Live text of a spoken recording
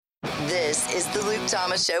This is the Luke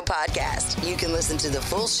Thomas Show podcast. You can listen to the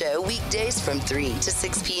full show weekdays from 3 to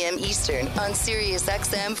 6 p.m. Eastern on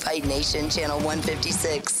SiriusXM Fight Nation Channel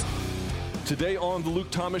 156. Today on the Luke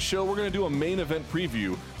Thomas Show, we're going to do a main event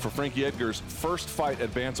preview for Frankie Edgar's first fight at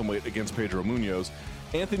bantamweight against Pedro Munhoz.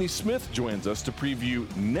 Anthony Smith joins us to preview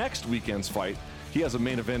next weekend's fight. He has a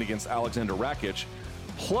main event against Aleksandar Rakić.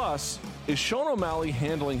 Plus, is Sean O'Malley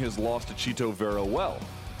handling his loss to Chito Vera well?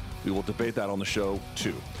 We will debate that on the show,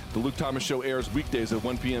 too. The Luke Thomas Show airs weekdays at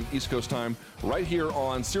 1 p.m. East Coast time, right here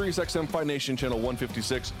on SiriusXM Fight Nation Channel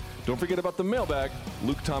 156. Don't forget about the mailbag,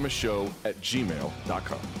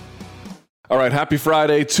 LukeThomasShow@gmail.com. All right, happy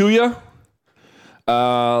Friday to you.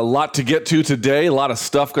 A lot to get to today. A lot of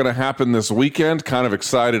stuff going to happen this weekend. Kind of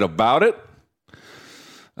excited about it.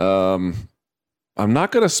 I'm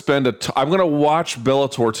not going to spend I'm going to watch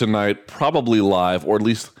Bellator tonight, probably live, or at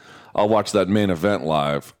least I'll watch that main event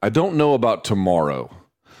live. I don't know about tomorrow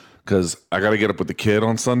because I got to get up with the kid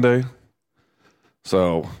on Sunday.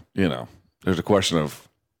 So, there's a question of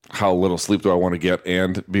how little sleep do I want to get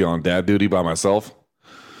and be on dad duty by myself.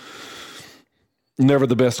 Never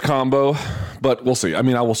the best combo, but we'll see. I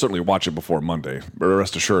mean, I will certainly watch it before Monday. But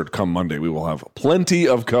rest assured, come Monday, we will have plenty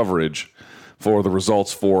of coverage for the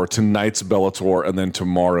results for tonight's Bellator and then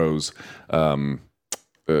tomorrow's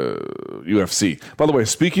UFC. By the way,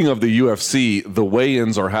 speaking of the UFC, the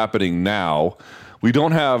weigh-ins are happening now. We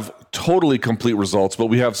don't have totally complete results, but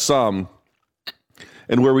we have some.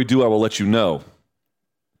 And where we do, I will let you know.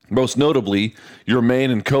 Most notably, your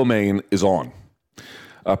main and co-main is on.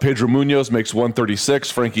 Pedro Munhoz makes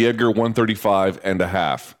 136, Frankie Edgar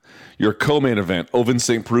 135.5. Your co-main event, Ovince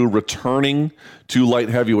St. Preux returning to light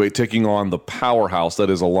heavyweight, taking on the powerhouse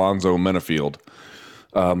that is Alonzo Menafield.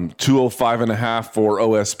 205.5 for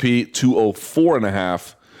OSP,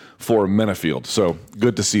 204.5 for Menafield. So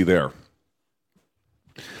good to see there.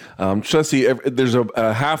 Trying to see, there's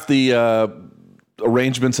half the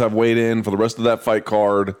arrangements have weighed in for the rest of that fight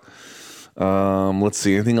card. Let's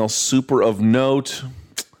see, anything else super of note?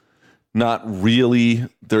 Not really.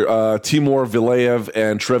 Timur Valiev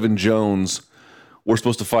and Trevin Jones were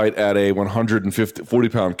supposed to fight at a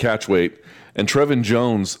 140-pound catch weight, and Trevin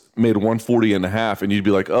Jones made 140.5, and you'd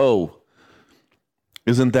be like, oh,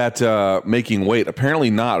 isn't that making weight?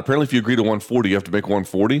 Apparently not. Apparently if you agree to 140, you have to make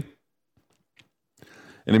 140.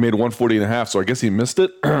 And he made 140.5, so I guess he missed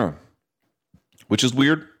it, which is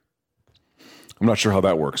weird. I'm not sure how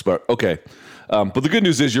that works, but okay. But the good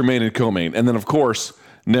news is your main and co-main. And then, of course,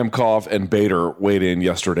 Nemkov and Bader weighed in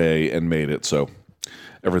yesterday and made it, so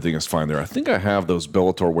everything is fine there. I think I have those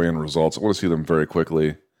Bellator weigh-in results. I want to see them very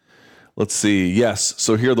quickly. Let's see. Yes,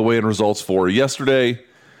 so here are the weigh-in results for yesterday.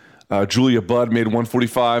 Julia Budd made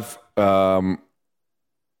 145. Well,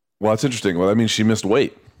 it's interesting. Well, that means she missed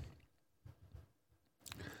weight.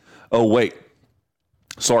 Oh, wait.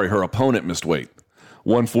 Sorry, her opponent missed weight.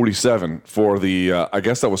 147 for the, I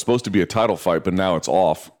guess that was supposed to be a title fight, but now it's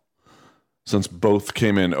off since both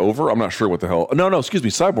came in over. I'm not sure what the hell. No, excuse me.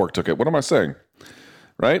 Cyborg took it. What am I saying?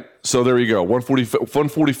 Right? So there you go.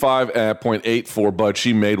 145.8 for Bud.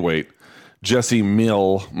 She made weight. Jessie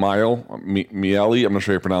Miele, I'm not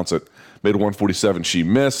sure how you pronounce it, made 147. She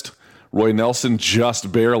missed. Roy Nelson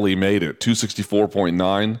just barely made it.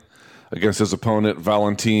 264.9 against his opponent,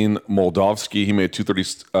 Valentin Moldavsky. He made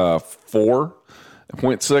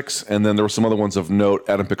 234.6. And then there were some other ones of note.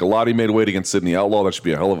 Adam Piccolotti made weight against Sidney Outlaw. That should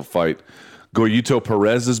be a hell of a fight. Goyito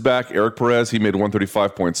Perez is back. Eric Perez, he made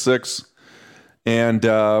 135.6. And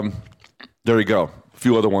there you go. A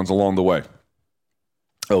few other ones along the way.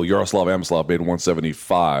 Oh, Yaroslav Amosov made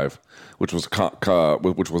 175, which was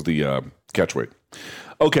the catch weight.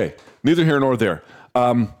 Okay, neither here nor there.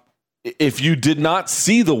 If you did not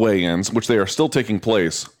see the weigh-ins, which they are still taking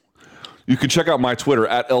place, you can check out my Twitter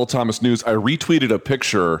at @LThomasNews. I retweeted a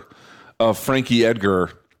picture of Frankie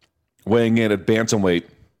Edgar weighing in at bantamweight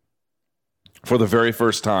for the very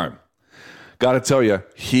first time. Got to tell you,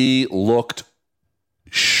 he looked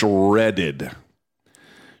shredded.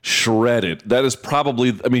 That is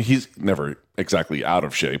probably, I mean, he's never exactly out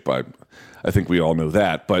of shape. I think we all know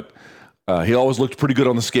that, but he always looked pretty good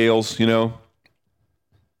on the scales, a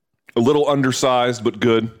little undersized, but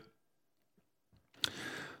good.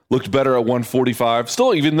 Looked better at 145.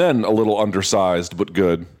 Still, even then, a little undersized, but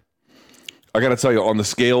good. I got to tell you, on the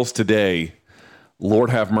scales today, Lord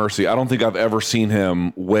have mercy, I don't think I've ever seen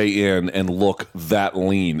him weigh in and look that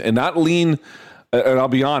lean. And not lean, and I'll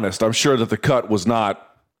be honest, I'm sure that the cut was not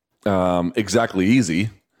exactly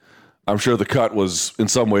easy. I'm sure the cut was, in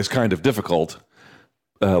some ways, kind of difficult,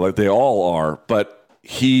 like they all are. But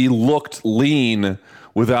he looked lean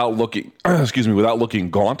without looking, without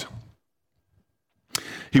looking gaunt.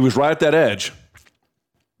 he was right at that edge.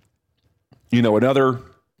 Another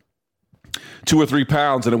 2 or 3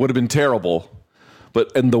 pounds and it would have been terrible.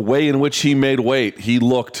 But in the way in which he made weight, he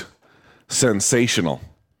looked sensational.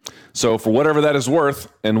 So for whatever that is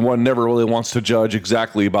worth, and one never really wants to judge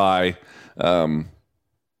exactly by,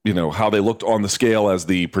 how they looked on the scale as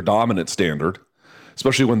the predominant standard,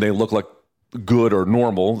 especially when they look like good or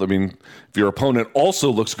normal. I mean, if your opponent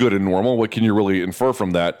also looks good and normal, what can you really infer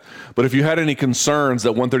from that? But if you had any concerns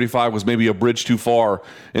that 135 was maybe a bridge too far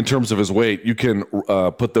in terms of his weight, you can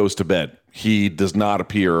put those to bed. He does not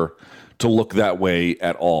appear to look that way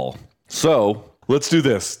at all. So let's do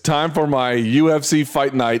this. Time for my UFC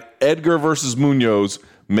Fight Night Edgar versus Munhoz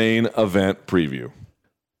main event preview.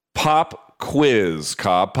 Pop quiz,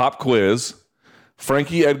 Cobb. Pop quiz.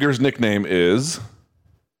 Frankie Edgar's nickname is...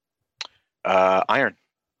 Iron.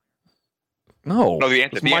 No, the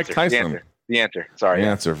answer. Mike Tyson. The answer. Sorry. The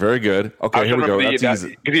answer. Very good. Okay, here we go. That's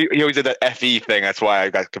easy. He always did that FE thing. That's why I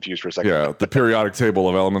got confused for a second. Yeah, the periodic table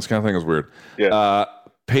of elements kind of thing is weird. Yeah.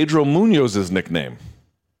 Pedro Munhoz's nickname.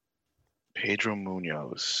 Pedro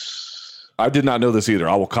Munhoz. I did not know this either.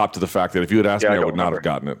 I will cop to the fact that if you had asked me, I would not have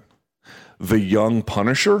gotten it. The Young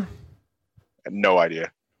Punisher? No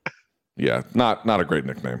idea. Yeah, not a great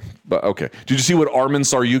nickname, but okay. Did you see what Arman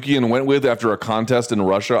Saryukian went with after a contest in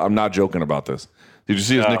Russia? I'm not joking about this. Did you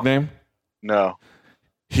see his nickname? No.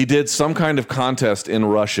 He did some kind of contest in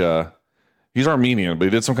Russia. He's Armenian, but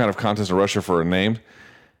he did some kind of contest in Russia for a name.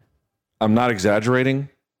 I'm not exaggerating.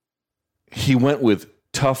 He went with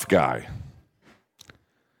Tough Guy.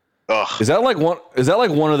 Ugh. Is that like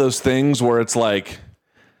one of those things where it's like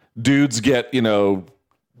dudes get,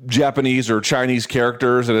 Japanese or Chinese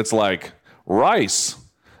characters and it's like rice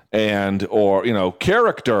or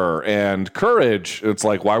character and courage. It's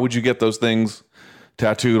like, why would you get those things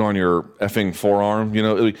tattooed on your effing forearm? You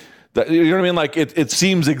know what I mean? Like it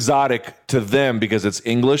seems exotic to them because it's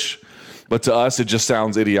English, but to us it just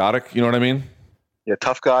sounds idiotic. You know what I mean? Yeah.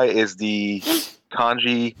 Tough Guy is the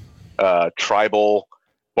kanji tribal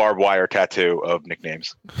barbed wire tattoo of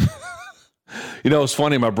nicknames. It's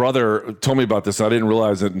funny. My brother told me about this. I didn't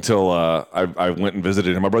realize it until I went and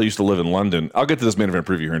visited him. My brother used to live in London. I'll get to this main event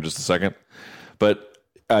preview here in just a second. But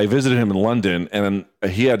I visited him in London, and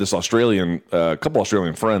he had this couple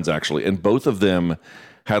Australian friends, actually. And both of them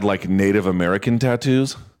had, like, Native American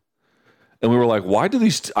tattoos. And we were like,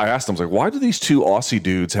 I asked them, why do these two Aussie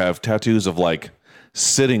dudes have tattoos of, like,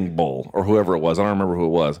 Sitting Bull or whoever it was? I don't remember who it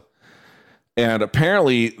was. And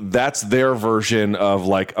apparently that's their version of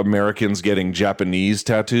like Americans getting Japanese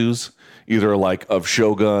tattoos, either like of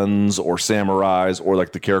shoguns or samurais or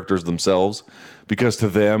like the characters themselves, because to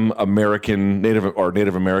them,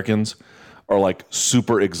 Native Americans are like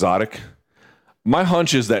super exotic. My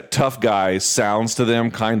hunch is that Tough Guy sounds to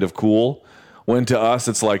them kind of cool, when to us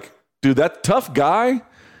it's like, dude, that Tough Guy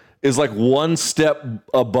is like one step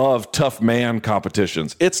above Tough Man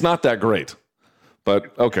competitions. It's not that great.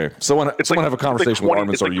 But okay, someone have a conversation with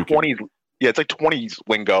Arman Saryukian. Yeah, it's like 20s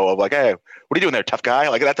lingo of like, hey, what are you doing there, tough guy?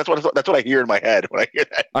 Like that's what I hear in my head when I hear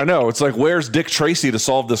that. I know. It's like, where's Dick Tracy to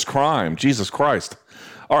solve this crime? Jesus Christ!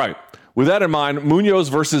 All right. With that in mind,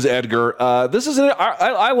 Munhoz versus Edgar.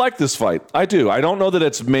 I like this fight. I do. I don't know that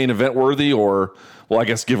it's main event worthy, or I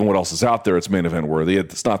guess given what else is out there, it's main event worthy.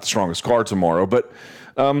 It's not the strongest card tomorrow, but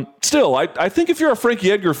still, I think if you're a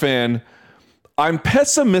Frankie Edgar fan, I'm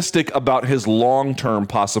pessimistic about his long-term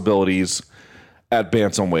possibilities at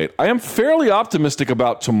bantamweight. I am fairly optimistic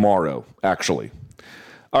about tomorrow, actually.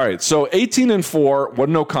 All right, so 18-4,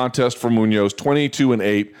 1-0 contest for Munhoz,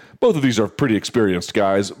 22-8. Both of these are pretty experienced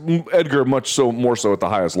guys. Edgar more so at the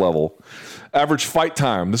highest level. Average fight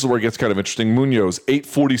time, this is where it gets kind of interesting. Munhoz,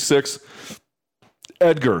 8:46.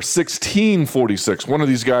 Edgar, 16:46. One of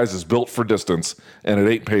these guys is built for distance, and it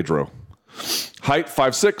ain't Pedro. Height,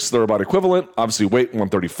 5'6", they're about equivalent. Obviously, weight,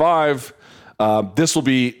 135. This will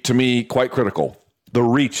be, to me, quite critical. The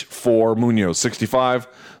reach for Munhoz, 65.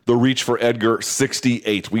 The reach for Edgar,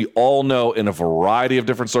 68. We all know in a variety of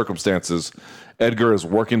different circumstances, Edgar is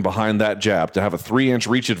working behind that jab to have a 3-inch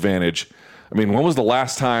reach advantage. I mean, when was the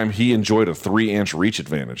last time he enjoyed a 3-inch reach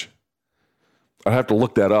advantage? I'd have to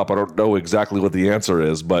look that up. I don't know exactly what the answer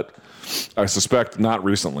is, but I suspect not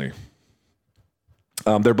recently.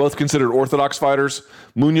 They're both considered orthodox fighters.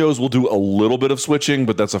 Munhoz will do a little bit of switching,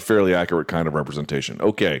 but that's a fairly accurate kind of representation.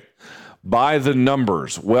 Okay, by the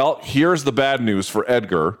numbers. Well, here's the bad news for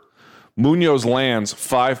Edgar. Munhoz lands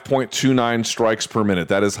 5.29 strikes per minute.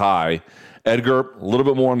 That is high. Edgar, a little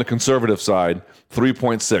bit more on the conservative side,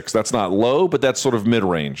 3.6. That's not low, but that's sort of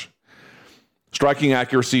mid-range. Striking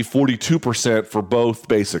accuracy, 42% for both,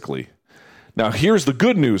 basically. Now, here's the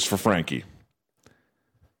good news for Frankie.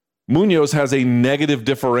 Munhoz has a negative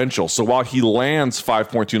differential. So while he lands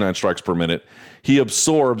 5.29 strikes per minute, he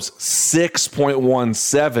absorbs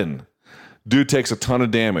 6.17. Dude takes a ton of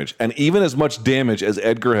damage. And even as much damage as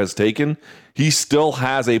Edgar has taken, he still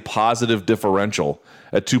has a positive differential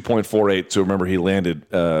at 2.48. So remember, he landed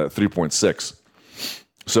 3.6.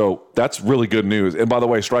 So that's really good news. And by the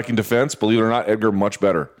way, striking defense, believe it or not, Edgar much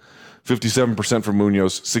better. 57% for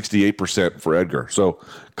Munhoz, 68% for Edgar. So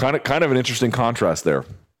kind of an interesting contrast there.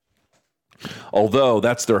 Although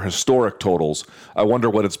that's their historic totals, I wonder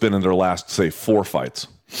what it's been in their last, say, 4 fights.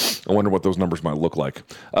 I wonder what those numbers might look like.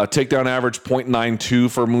 Takedown average 0.92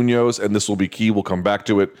 for Munhoz, and this will be key. We'll come back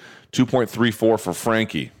to it. 2.34 for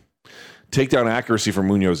Frankie. Takedown accuracy for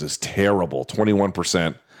Munhoz is terrible,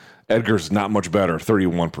 21%. Edgar's not much better,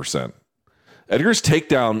 31%. Edgar's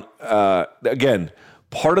takedown, again,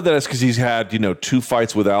 part of that is because he's had, 2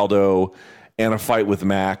 fights with Aldo and a fight with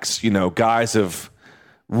Max. Guys have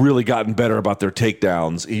really gotten better about their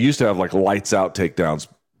takedowns. He used to have like lights out takedowns.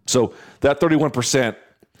 So that 31%,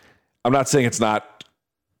 I'm not saying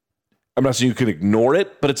you can ignore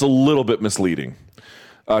it, but it's a little bit misleading.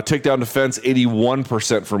 Takedown defense,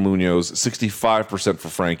 81% for Munhoz, 65% for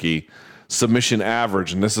Frankie. Submission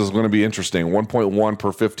average, and this is going to be interesting, 1.1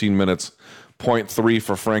 per 15 minutes, 0.3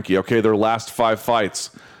 for Frankie. Okay, their last 5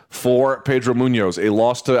 fights for Pedro Munhoz, a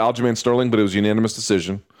loss to Aljamain Sterling, but it was a unanimous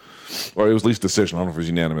decision. Or it was at least decision. I don't know if it was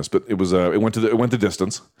unanimous, but it was. It went the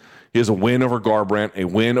distance. He has a win over Garbrandt, a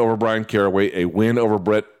win over Brian Caraway, a win over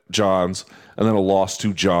Brett Johns, and then a loss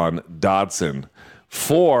to John Dodson.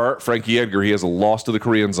 For Frankie Edgar, he has a loss to the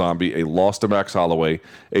Korean Zombie, a loss to Max Holloway,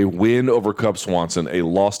 a win over Cub Swanson, a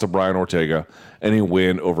loss to Brian Ortega, and a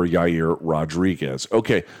win over Yair Rodriguez.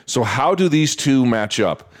 Okay, so how do these two match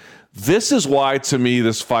up? This is why, to me,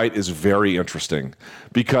 this fight is very interesting.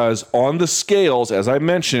 Because on the scales, as I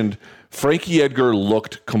mentioned, Frankie Edgar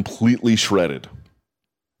looked completely shredded.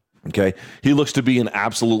 Okay? He looks to be in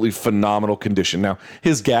absolutely phenomenal condition. Now,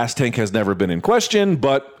 his gas tank has never been in question,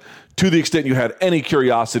 but to the extent you had any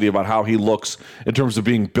curiosity about how he looks in terms of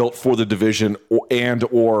being built for the division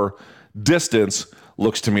or distance,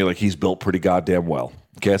 looks to me like he's built pretty goddamn well.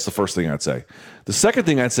 Okay, that's the first thing I'd say. The second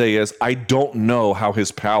thing I'd say is I don't know how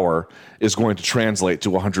his power is going to translate to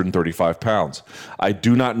 135 pounds. I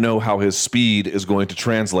do not know how his speed is going to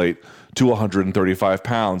translate to 135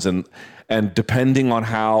 pounds. And depending on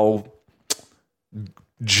how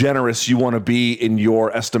generous you want to be in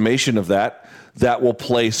your estimation of that, that will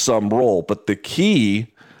play some role. But the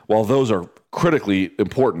key, while those are critically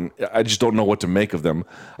important, I just don't know what to make of them.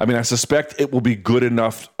 I mean, I suspect it will be good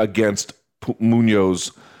enough against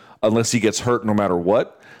Munhoz unless he gets hurt no matter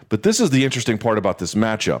what. But this is the interesting part about this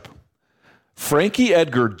matchup. Frankie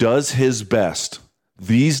Edgar does his best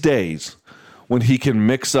these days when he can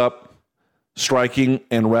mix up striking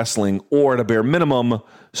and wrestling, or at a bare minimum,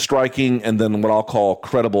 striking and then what I'll call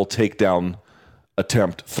credible takedown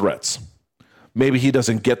attempt threats. Maybe he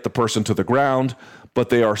doesn't get the person to the ground, but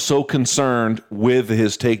they are so concerned with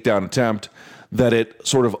his takedown attempt that it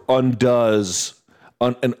sort of undoes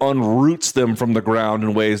and unroots them from the ground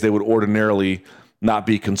in ways they would ordinarily not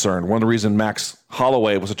be concerned. One of the reasons Max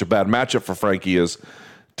Holloway was such a bad matchup for Frankie is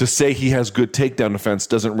to say he has good takedown defense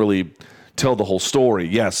doesn't really tell the whole story.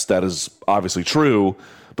 Yes, that is obviously true,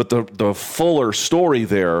 but the fuller story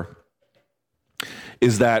there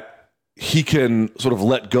is that he can sort of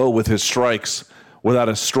let go with his strikes without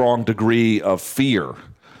a strong degree of fear,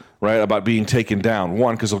 right, about being taken down.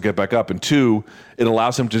 One, because he'll get back up, and two, it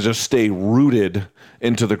allows him to just stay rooted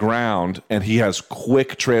into the ground, and he has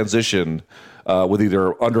quick transition with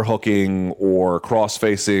either underhooking or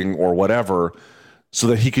cross-facing or whatever, so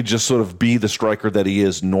that he could just sort of be the striker that he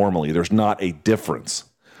is normally. There's not a difference,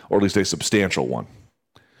 or at least a substantial one.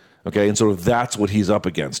 Okay, and so that's what he's up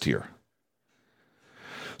against here.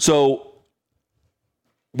 So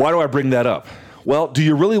why do I bring that up? Well, do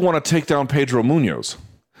you really want to take down Pedro Munhoz?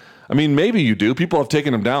 I mean, maybe you do. People have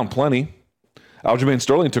taken him down plenty. Aljamain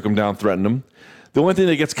Sterling took him down, threatened him. The only thing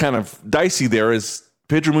that gets kind of dicey there is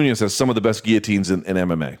Pedro Munhoz has some of the best guillotines in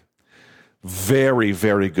MMA. Very,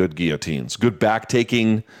 very good guillotines. Good back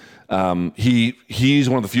taking. He's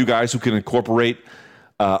one of the few guys who can incorporate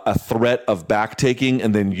a threat of back taking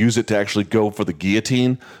and then use it to actually go for the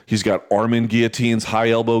guillotine. He's got arm-in guillotines, high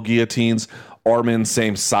elbow guillotines, arm-in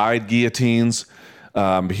same side guillotines.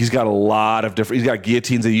 He's got a lot of different. He's got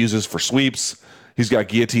guillotines that he uses for sweeps. He's got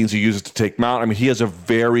guillotines he uses to take mount. I mean, he has a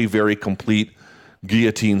very, very complete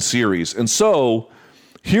guillotine series. And so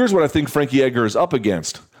here's what I think Frankie Edgar is up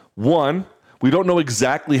against. One, we don't know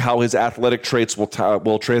exactly how his athletic traits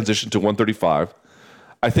will transition to 135.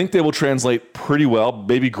 I think they will translate pretty well,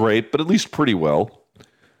 maybe great, but at least pretty well.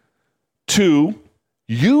 2,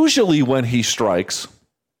 usually when he strikes,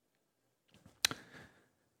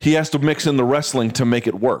 he has to mix in the wrestling to make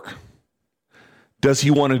it work. Does he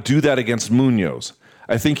want to do that against Munhoz?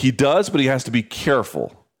 I think he does, but he has to be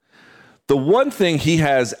careful. The one thing he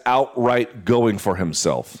has outright going for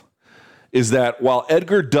himself is that while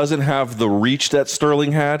Edgar doesn't have the reach that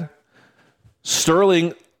Sterling had,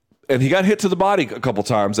 Sterling, and he got hit to the body a couple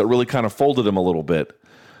times that really kind of folded him a little bit.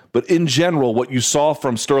 But in general, what you saw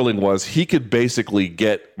from Sterling was he could basically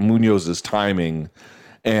get Munhoz's timing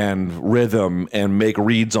and rhythm and make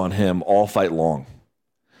reads on him all fight long.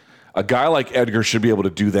 A guy like Edgar should be able to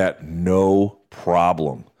do that no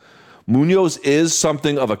problem. Munhoz is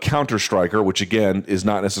something of a counter striker, which again is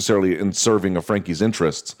not necessarily in serving of Frankie's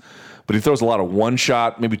interests, but he throws a lot of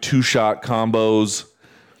one-shot, maybe two-shot combos.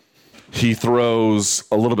 He throws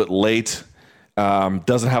a little bit late,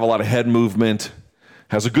 doesn't have a lot of head movement,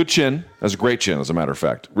 has a good chin, has a great chin, as a matter of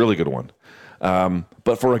fact, really good one.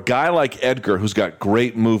 But for a guy like Edgar, who's got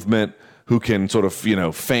great movement, who can sort of,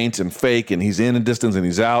 feint and fake, and he's in a distance and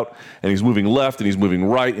he's out, and he's moving left and he's moving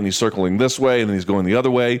right, and he's circling this way and then he's going the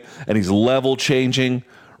other way, and he's level changing,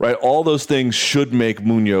 right? All those things should make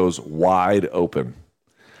Munhoz wide open.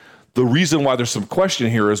 The reason why there's some question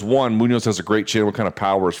here is, 1, Munhoz has a great chin. What kind of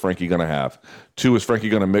power is Frankie going to have? 2, is Frankie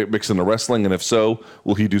going to mix in the wrestling? And if so,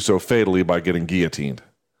 will he do so fatally by getting guillotined?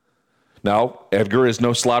 Now, Edgar is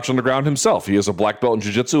no slouch on the ground himself. He is a black belt in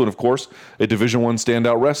jiu-jitsu and, of course, a Division I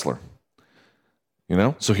standout wrestler.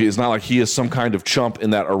 So it's not like he is some kind of chump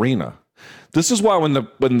in that arena. This is why when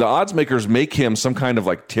the odds makers make him some kind of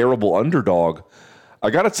like terrible underdog, I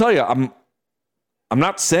got to tell you, I'm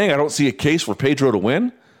not saying I don't see a case for Pedro to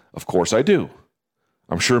win. Of course I do.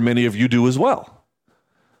 I'm sure many of you do as well.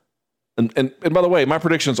 And by the way, my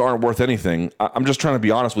predictions aren't worth anything. I'm just trying to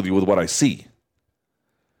be honest with you with what I see.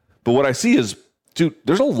 But what I see is, dude,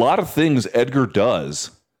 there's a lot of things Edgar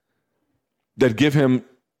does that give him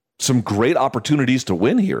some great opportunities to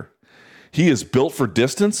win here. He is built for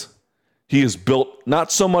distance. He is built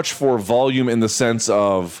not so much for volume in the sense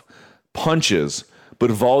of punches,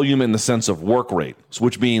 but volume in the sense of work rate,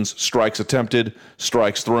 which means strikes attempted,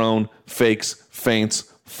 strikes thrown, fakes,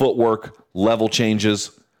 feints, footwork, level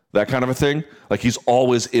changes, that kind of a thing. Like he's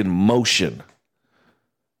always in motion.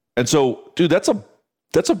 And so, dude, that's a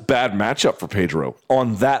bad matchup for Pedro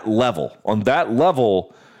on that level. On that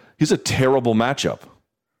level, he's a terrible matchup.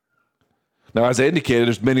 Now, as I indicated,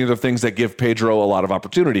 there's many other things that give Pedro a lot of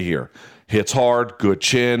opportunity here. Hits hard, good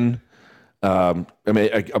chin,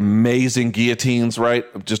 amazing guillotines,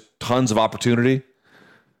 right? Just tons of opportunity.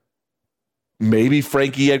 Maybe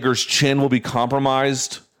Frankie Edgar's chin will be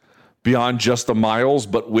compromised beyond just the miles,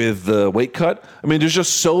 but with the weight cut. There's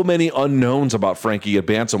just so many unknowns about Frankie at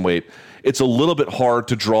bantamweight. It's a little bit hard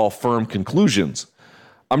to draw firm conclusions.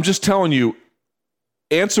 I'm just telling you,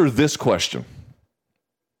 answer this question.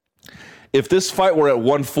 If this fight were at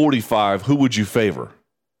 145, who would you favor?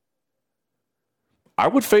 I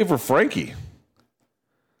would favor Frankie.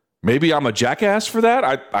 Maybe I'm a jackass for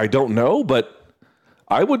that. I don't know, but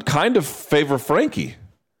I would kind of favor Frankie.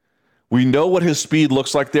 We know what his speed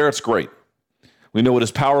looks like there. It's great. We know what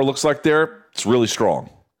his power looks like there. It's really strong.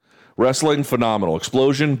 Wrestling, phenomenal.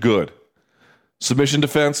 Explosion, good. Submission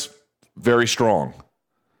defense, very strong.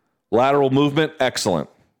 Lateral movement, excellent.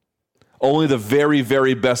 Only the very,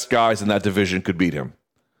 very best guys in that division could beat him.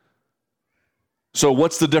 So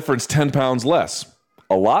what's the difference 10 pounds less?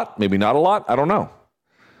 A lot? Maybe not a lot? I don't know.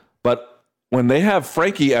 But when they have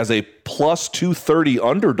Frankie as a plus 230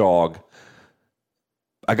 underdog,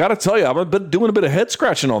 I got to tell you, I'm doing a bit of head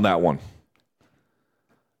scratching on that one.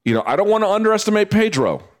 I don't want to underestimate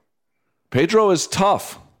Pedro. Pedro is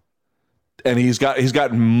tough. And he's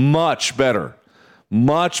gotten much better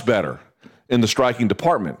in the striking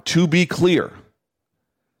department, to be clear.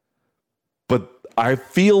 But I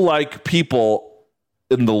feel like people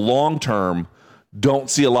in the long term don't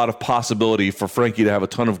see a lot of possibility for Frankie to have a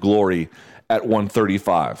ton of glory at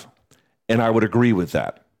 135. And I would agree with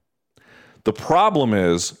that. The problem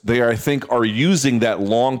is they, I think, are using that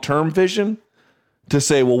long-term vision to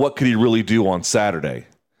say, well, what could he really do on Saturday?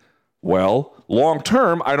 Well,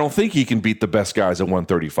 long-term, I don't think he can beat the best guys at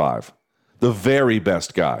 135. The very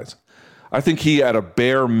best guys. I think he, at a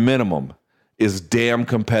bare minimum, is damn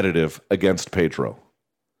competitive against Pedro.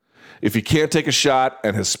 If he can't take a shot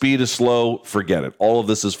and his speed is slow, forget it. All of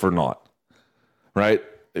this is for naught, right?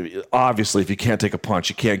 Obviously, if you can't take a punch,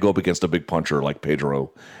 you can't go up against a big puncher like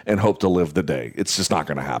Pedro and hope to live the day. It's just not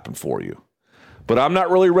going to happen for you. But I'm not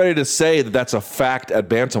really ready to say that that's a fact at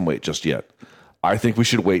bantamweight just yet. I think we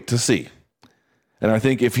should wait to see. And I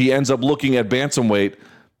think if he ends up looking at bantamweight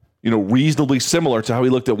reasonably similar to how he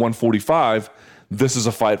looked at 145, this is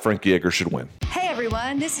a fight Frankie Edgar should win. Hey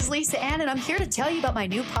everyone, this is Lisa Ann, and I'm here to tell you about my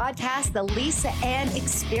new podcast, The Lisa Ann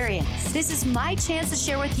Experience. This is my chance to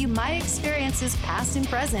share with you my experiences, past and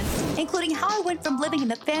present, including how I went from living in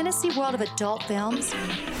the fantasy world of adult films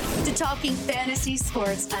to talking fantasy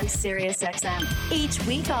sports on SiriusXM. Each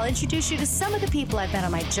week, I'll introduce you to some of the people I've met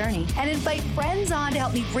on my journey and invite friends on to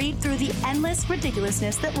help me read through the endless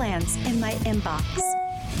ridiculousness that lands in my inbox.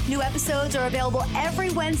 New episodes are available every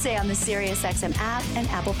Wednesday on the SiriusXM app and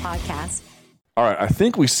Apple Podcasts. All right, I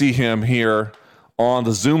think we see him here on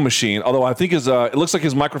the Zoom machine, although I think it looks like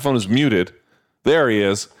his microphone is muted. There he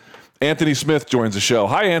is. Anthony Smith joins the show.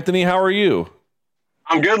 Hi, Anthony. How are you?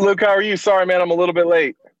 I'm good, Luke. How are you? Sorry, man. I'm a little bit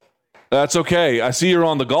late. That's okay. I see you're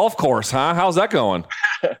on the golf course, huh? How's that going?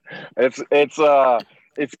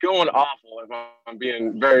 It's going awful, if I'm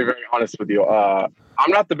being very, very honest with you. I'm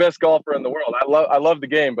not the best golfer in the world. I love the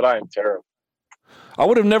game, but I am terrible. I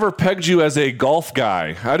would have never pegged you as a golf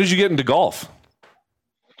guy. How did you get into golf?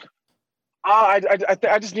 I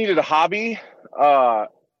just needed a hobby.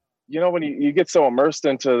 When you get so immersed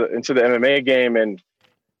into the MMA game, and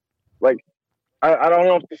like, I don't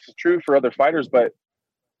know if this is true for other fighters, but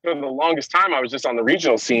for the longest time I was just on the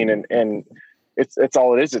regional scene, and it's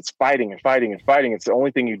all it is. It's fighting and fighting and fighting. It's the only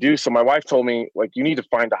thing you do. So my wife told me, like, you need to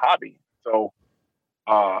find a hobby. So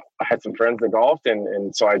I had some friends that golfed,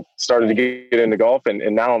 and so I started to get into golf, and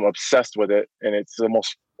now I'm obsessed with it. And it's the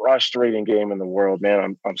most frustrating game in the world,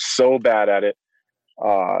 man. I'm so bad at it.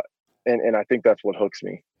 And I think that's what hooks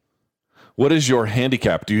me. What is your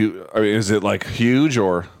handicap? Is it like huge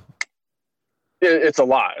or? It's a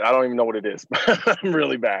lot. I don't even know what it is. I'm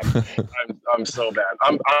really bad. I'm so bad.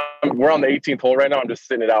 We're on the 18th hole right now. I'm just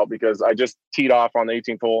sitting it out because I just teed off on the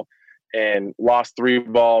 18th hole and lost 3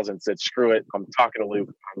 balls and said, screw it. I'm talking to Luke.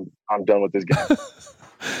 I'm done with this game.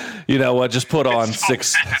 You know what? Just put on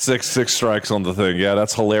six strikes on the thing. Yeah,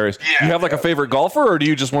 that's hilarious. Yeah, you have like a favorite golfer, or do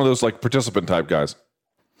you just one of those like participant type guys?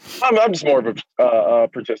 I'm just more of a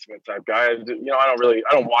participant type guy. I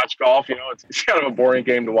don't watch golf. It's kind of a boring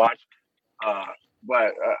game to watch.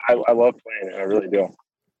 But I love playing it. I really do.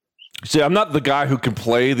 See, I'm not the guy who can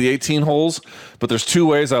play the 18 holes, but there's 2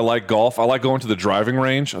 ways I like golf. I like going to the driving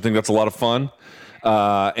range. I think that's a lot of fun.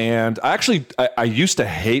 And I used to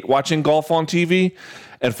hate watching golf on TV.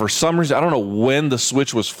 And for some reason, I don't know when the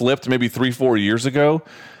switch was flipped, maybe 3-4 years ago,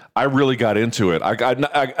 I really got into it.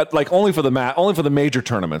 I like only for the major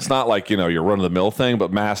tournaments, not like, your run of the mill thing,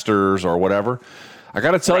 but Masters or whatever. I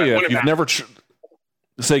got to tell you, if you've never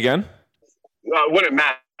say again. When it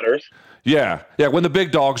matters. Yeah. When the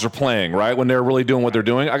big dogs are playing, right? When they're really doing what they're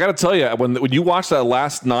doing. I got to tell you, when you watch that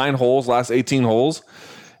last 9 holes, last 18 holes,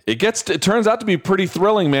 it turns out to be pretty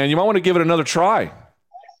thrilling, man. You might want to give it another try.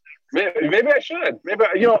 Maybe I should. Maybe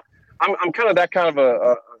I'm kind of that kind of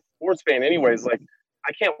a sports fan, anyways. Like,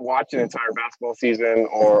 I can't watch an entire basketball season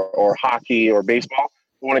or hockey or baseball.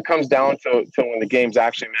 But when it comes down to when the games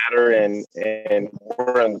actually matter and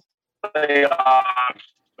we're in the playoffs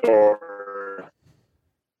or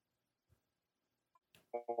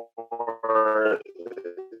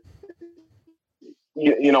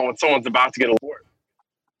when someone's about to get a award.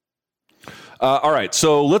 All right,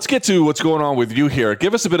 so let's get to what's going on with you here.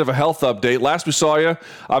 Give us a bit of a health update. Last we saw you,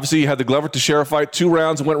 obviously you had the Glover Teixeira fight. 2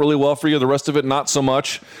 rounds went really well for you. The rest of it, not so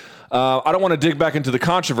much. I don't want to dig back into the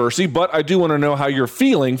controversy, but I do want to know how you're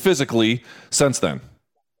feeling physically since then.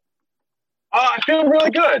 I feel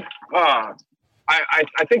really good. I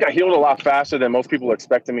think I healed a lot faster than most people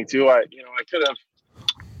expected me to. I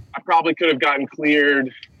probably could have gotten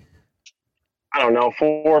cleared, I don't know, 4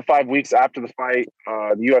 or 5 weeks after the fight.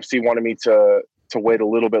 The UFC wanted me to wait a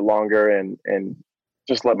little bit longer and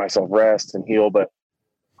just let myself rest and heal. But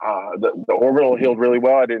the orbital healed really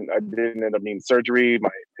well. I didn't end up needing surgery. My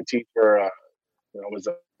teeth were, it was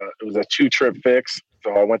a 2-trip fix.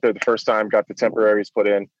 So I went there the first time, got the temporaries put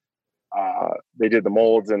in. They did the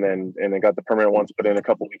molds and then got the permanent ones put in a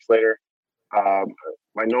couple weeks later.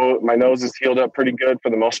 My nose is healed up pretty good for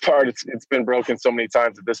the most part. It's been broken so many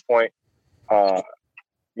times at this point. It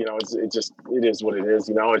is what it is.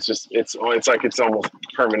 It's like it's almost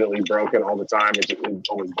permanently broken all the time. It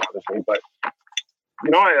always bothers me, but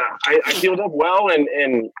I healed up well,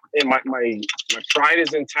 and my pride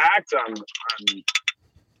is intact. I'm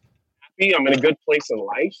happy. I'm in a good place in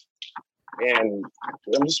life, and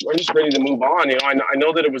I'm just ready to move on. I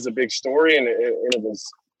know that it was a big story, and it was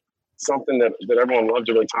something that everyone loved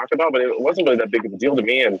to really talk about, but it wasn't really that big of a deal to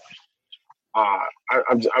me. And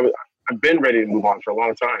I've been ready to move on for a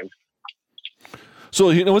long time. So,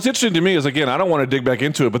 what's interesting to me is, again, I don't want to dig back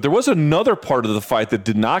into it, but there was another part of the fight that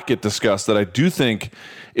did not get discussed that I do think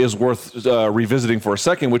is worth revisiting for a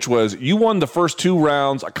second, which was you won the first 2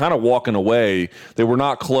 rounds kind of walking away. They were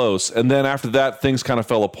not close. And then after that, things kind of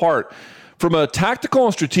fell apart. From a tactical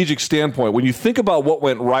and strategic standpoint, when you think about what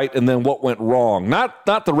went right and then what went wrong, not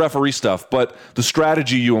the referee stuff, but the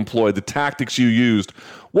strategy you employed, the tactics you used,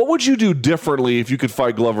 what would you do differently if you could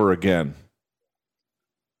fight Glover again?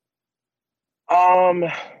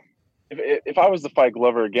 If I was to fight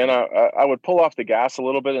Glover again, I would pull off the gas a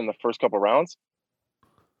little bit in the first couple rounds.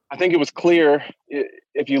 I think it was clear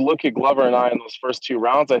if you look at Glover and I in those first 2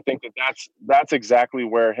 rounds, I think that's exactly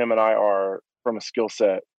where him and I are from a skill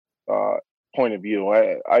set point of view.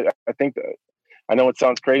 I think that, I know it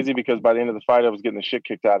sounds crazy because by the end of the fight, I was getting the shit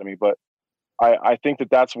kicked out of me, but I think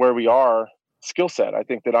that's where we are skill set. I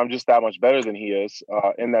think that I'm just that much better than he is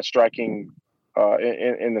in that striking,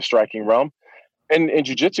 in the striking realm. And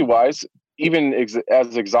jiu-jitsu wise, even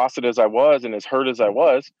as exhausted as I was and as hurt as I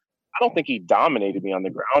was, I don't think he dominated me on the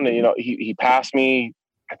ground. And, he passed me.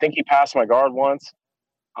 I think he passed my guard once.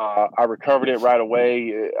 I recovered it right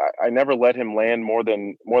away. I never let him land more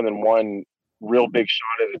than one real big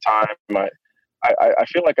shot at a time. I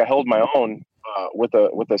feel like I held my own with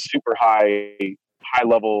a super high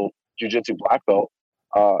level jiu-jitsu black belt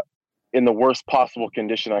in the worst possible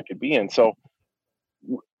condition I could be in. So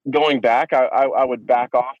going back, I would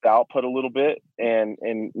back off the output a little bit and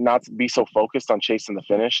not be so focused on chasing the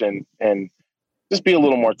finish and just be a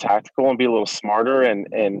little more tactical and be a little smarter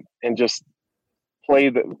and just play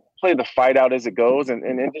the fight out as it goes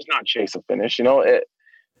and just not chase a finish.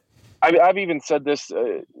 I've even said this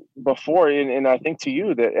before, and I think to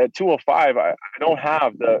you that at 205, I don't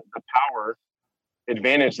have the power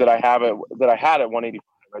advantage that I had at 185.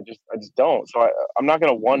 I just don't. So I'm not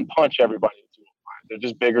going to one punch everybody at 205. They're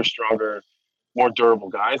just bigger, stronger, more durable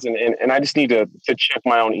guys, and I just need to check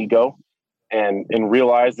my own ego and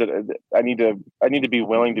realize that I need to be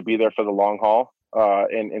willing to be there for the long haul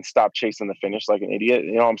and stop chasing the finish like an idiot.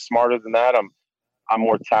 I'm smarter than that. I'm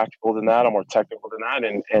more tactical than that. I'm more technical than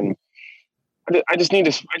that, and I just need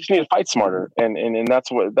to fight smarter, and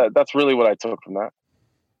that's really what I took from that.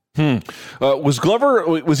 Was Glover,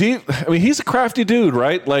 was he, I mean, he's a crafty dude,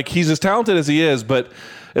 right? Like, he's as talented as he is, but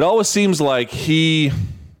it always seems like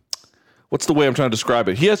what's the way I'm trying to describe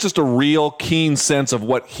it? He has just a real keen sense of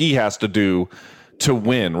what he has to do to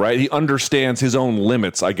win, right? He understands his own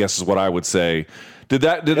limits, I guess is what I would say. Did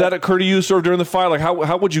that occur to you sort of during the fight? Like,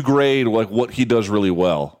 how would you grade like what he does really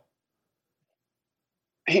well?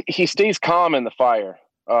 He stays calm in the fire.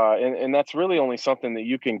 And that's really only something that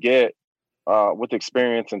you can get with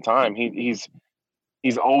experience and time. He's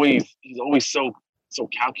always so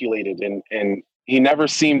calculated and he never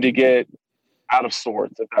seemed to get out of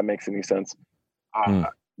sorts, if that makes any sense.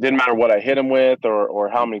 Didn't matter what I hit him with or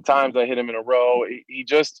how many times I hit him in a row.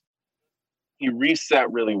 He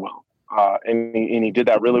reset really well. And he did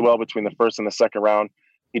that really well between the first and the second round.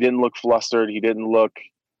 He didn't look flustered. He didn't look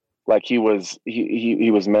like he was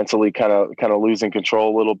mentally kind of losing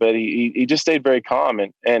control a little bit. He just stayed very calm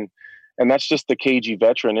and that's just the cagey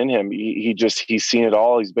veteran in him. He's seen it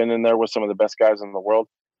all. He's been in there with some of the best guys in the world.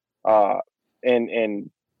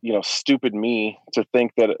 And stupid me to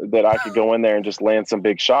think that I could go in there and just land some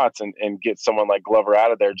big shots and get someone like Glover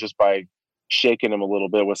out of there just by shaking him a little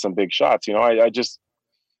bit with some big shots.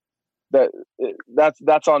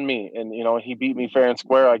 That's on me. And, he beat me fair and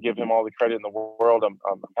square. I give him all the credit in the world. I'm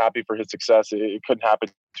happy for his success. It couldn't happen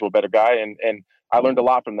to a better guy. And I learned a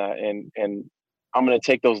lot from that. And I'm going to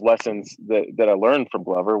take those lessons that I learned from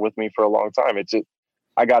Glover with me for a long time.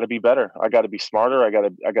 I got to be better. I got to be smarter. I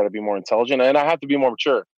got to be more intelligent, and I have to be more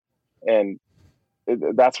mature. And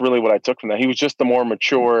that's really what I took from that. He was just the more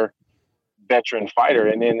mature veteran fighter.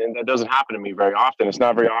 And that doesn't happen to me very often. It's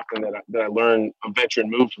not very often that I learn a veteran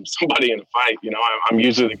move from somebody in a fight. I'm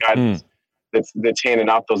usually the guy that's handing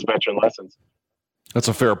out those veteran lessons. That's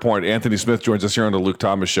a fair point. Anthony Smith joins us here on the Luke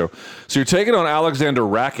Thomas Show. So you're taking on Aleksandar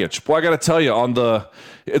Rakić. Boy, I got to tell you,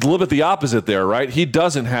 it's a little bit the opposite there, right? He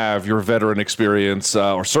doesn't have your veteran experience,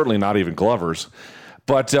 or certainly not even Glover's.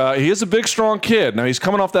 But he is a big, strong kid. Now, he's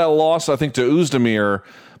coming off that loss, I think, to Oezdemir,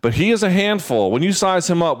 but he is a handful. When you size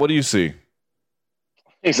him up, what do you see?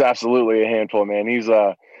 He's absolutely a handful, man. He's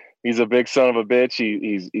a big son of a bitch.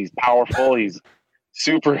 He's powerful. He's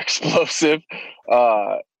super explosive.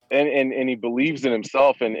 And he believes in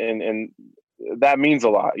himself, and that means a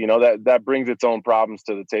lot. That brings its own problems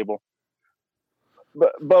to the table.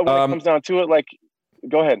 But when it comes down to it,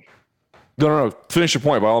 go ahead. No. Finish your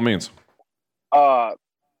point by all means.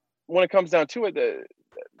 When it comes down to it,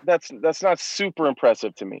 that's not super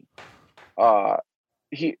impressive to me.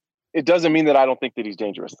 it doesn't mean that I don't think that he's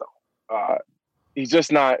dangerous though. He's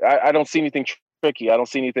just not. I don't see anything tricky. I don't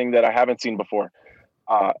see anything that I haven't seen before.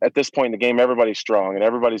 At this point in the game, everybody's strong and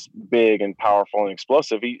everybody's big and powerful and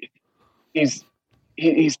explosive. He's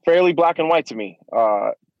fairly black and white to me,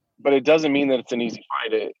 but it doesn't mean that it's an easy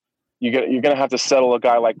fight. You're going to have to settle a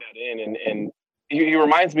guy like that in, and he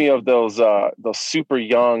reminds me of those super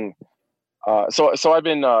young. So I've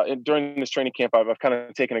been during this training camp, I've kind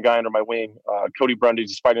of taken a guy under my wing, Cody Brundage.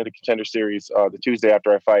 He's fighting the Contender Series the Tuesday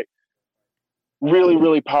after I fight. Really,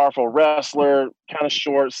 really powerful wrestler, kind of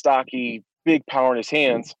short, stocky, big power in his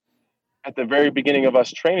hands. At the very beginning of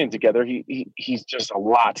us training together, he's just a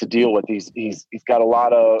lot to deal with. He's got a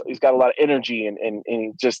lot of energy and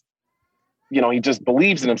he just, he just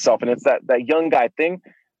believes in himself, and it's that young guy thing.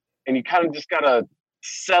 And you kind of just gotta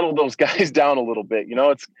settle those guys down a little bit.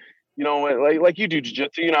 It's like you do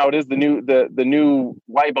jiu-jitsu. You know how it is, the new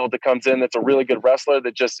white belt that comes in that's a really good wrestler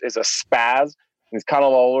that just is a spaz. He's kind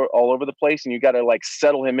of all over the place, and you got to like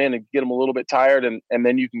settle him in and get him a little bit tired, and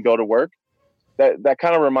then you can go to work. That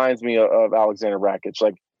kind of reminds me of Aleksandar Rakić.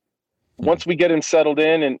 Like once we get him settled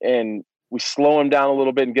in and we slow him down a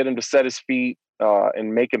little bit and get him to set his feet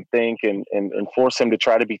and make him think and force him to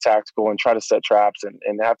try to be tactical and try to set traps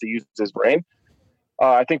and have to use his brain,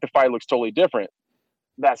 I think the fight looks totally different.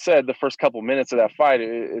 That said, the first couple minutes of that fight,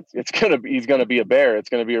 he's gonna be a bear. It's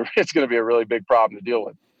gonna be a really big problem to deal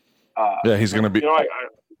with. Yeah, he's going to be.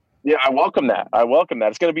 I welcome that.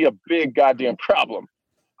 It's going to be a big goddamn problem,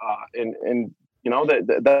 and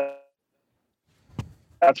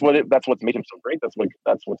that's what's made him so great.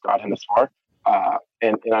 That's what's got him this far,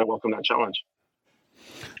 and I welcome that challenge.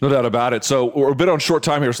 No doubt about it. So we're a bit on short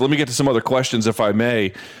time here, so let me get to some other questions, if I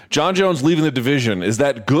may. Jon Jones leaving the division, is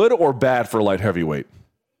that good or bad for light heavyweight?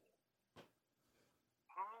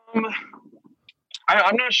 I'm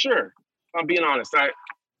not sure. If I'm being honest.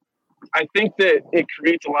 I think that it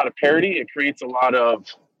creates a lot of parity. It creates a lot of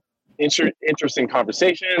interesting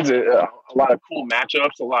conversations, a lot of cool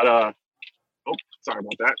matchups, a lot of sorry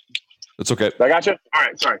about that. That's okay. I got you? All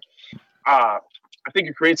right, sorry. I think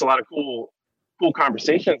it creates a lot of cool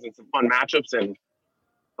conversations and some fun matchups and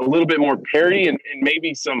a little bit more parity and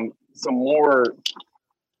maybe some more,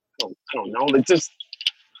 I don't know, it's just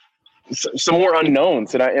some more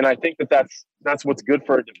unknowns. And I think that's what's good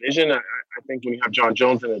for a division. I think when you have Jon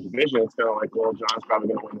Jones in a division, it's kind of like, well, Jon's probably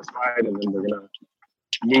going to win this fight, and then we're going to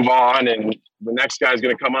move on, and the next guy's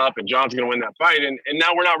going to come up, and Jon's going to win that fight, and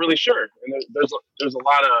now we're not really sure. And there's a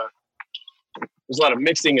lot of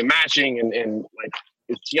mixing and matching, and like,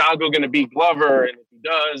 is Thiago going to beat Glover? And if he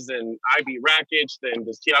does, then I beat Rakić. Then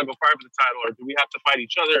does Thiago fight for the title, or do we have to fight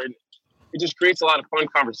each other? And it just creates a lot of fun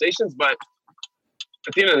conversations. But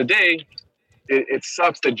at the end of the day, it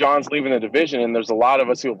sucks that Jon's leaving the division, and there's a lot of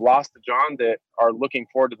us who have lost to Jon that are looking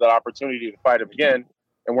forward to that opportunity to fight him again,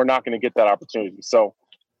 and we're not going to get that opportunity. So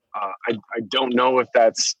I don't know if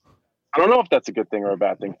that's a good thing or a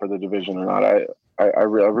bad thing for the division or not. I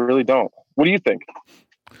really don't. What do you think?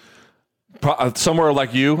 Somewhere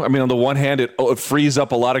like you, I mean, on the one hand, it frees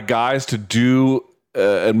up a lot of guys to do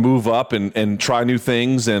and move up and try new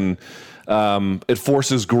things, and it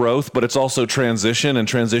forces growth, but it's also transition, and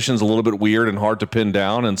transition's a little bit weird and hard to pin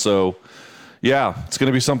down. And so, yeah, it's going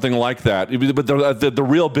to be something like that. But the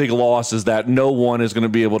real big loss is that no one is going to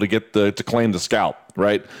be able to get to claim the scalp,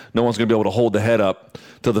 right? No one's going to be able to hold the head up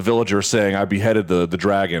to the villager saying, I beheaded the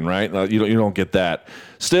dragon, right? You don't get that.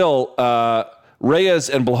 Still, Reyes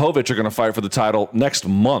and Blachowicz are going to fight for the title next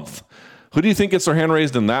month. Who do you think gets their hand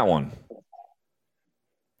raised in that one?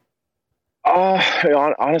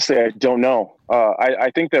 Honestly, I don't know.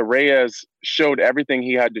 I think that Reyes showed everything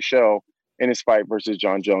he had to show in his fight versus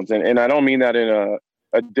Jon Jones. And I don't mean that in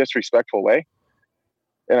a disrespectful way.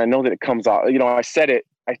 And I know that it comes out, I said it,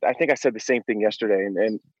 I think I said the same thing yesterday.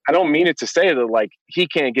 And I don't mean it to say that like he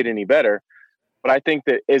can't get any better, but I think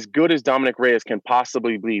that as good as Dominic Reyes can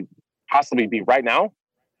possibly be right now,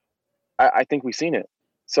 I think we've seen it.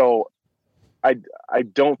 So I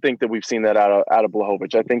don't think that we've seen that out of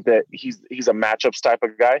Blachowicz. I think that he's a matchups type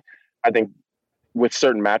of guy. I think with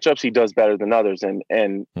certain matchups he does better than others,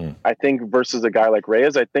 and I think versus a guy like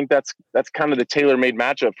Reyes, I think that's kind of the tailor-made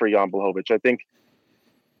matchup for Jan Blachowicz. I think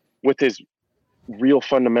with his real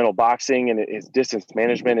fundamental boxing and his distance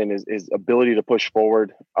management and his ability to push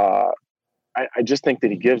forward, I just think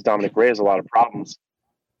that he gives Dominic Reyes a lot of problems.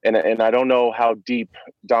 And I don't know how deep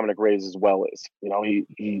Dominic Reyes' well is.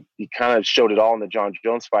 He kind of showed it all in the Jon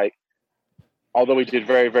Jones fight. Although he did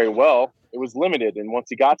very, very well, it was limited. And once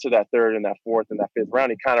he got to that third and that fourth and that fifth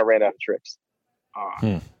round, he kind of ran out of tricks.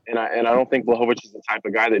 And I don't think Blachowicz is the type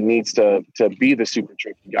of guy that needs to be the super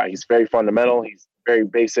tricky guy. He's very fundamental. He's very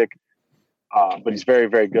basic, but he's very,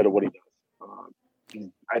 very good at what he does.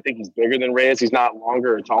 I think he's bigger than Reyes. He's not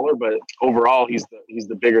longer or taller, but overall, he's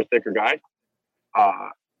the bigger, thicker guy.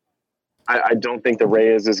 I don't think the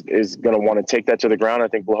Reyes is going to want to take that to the ground. I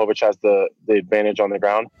think Blachowicz has the advantage on the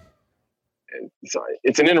ground. And so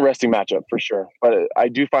it's an interesting matchup for sure, but I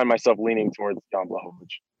do find myself leaning towards Jan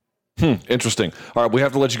Blachowicz. Interesting. All right, we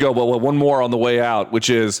have to let you go. Well, one more on the way out, which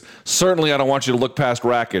is certainly I don't want you to look past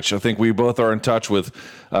Rakić. I think we both are in touch with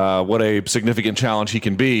what a significant challenge he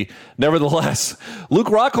can be. Nevertheless, Luke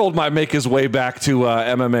Rockhold might make his way back to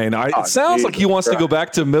MMA. Now, it sounds like he wants to go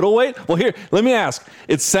back to middleweight. Well, here, let me ask.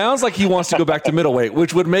 It sounds like he wants to go back to middleweight,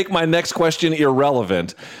 which would make my next question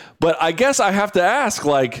irrelevant. But I guess I have to ask,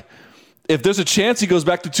 like, if there's a chance he goes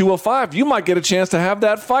back to 205, you might get a chance to have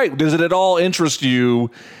that fight. Does it at all interest you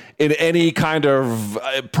in any kind of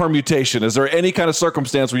permutation? Is there any kind of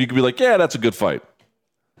circumstance where you could be like, yeah, that's a good fight?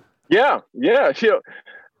 Yeah. You know,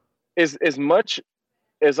 as much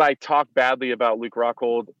as I talk badly about Luke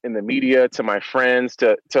Rockhold in the media, to my friends,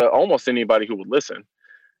 to almost anybody who would listen,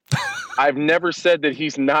 I've never said that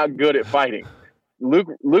he's not good at fighting. Luke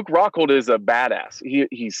Rockhold is a badass.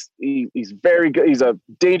 He's very good. He's a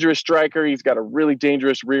dangerous striker. He's got a really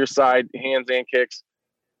dangerous rear side hands and kicks.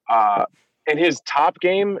 And his top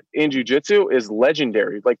game in jiu-jitsu is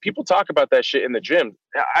legendary. Like, people talk about that shit in the gym.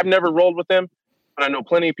 I've never rolled with him, but I know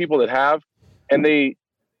plenty of people that have, and they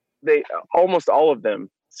almost all of them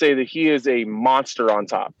say that he is a monster on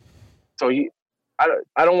top. So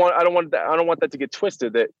I don't want that to get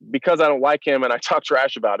twisted, that because I don't like him and I talk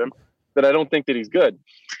trash about him, that I don't think that he's good.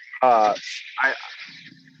 I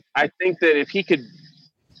think that if he could,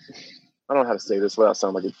 I don't know how to say this without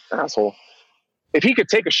sounding like an asshole. If he could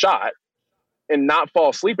take a shot and not fall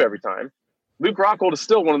asleep every time, Luke Rockhold is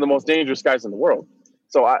still one of the most dangerous guys in the world.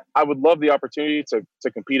 So I would love the opportunity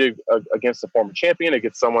to compete against a former champion,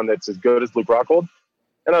 against someone that's as good as Luke Rockhold.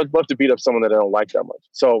 And I'd love to beat up someone that I don't like that much.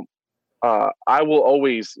 So I will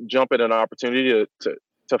always jump at an opportunity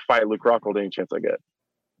to fight Luke Rockhold any chance I get.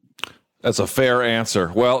 That's a fair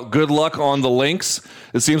answer. Well, good luck on the links.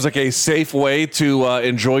 It seems like a safe way to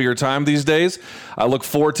enjoy your time these days. I look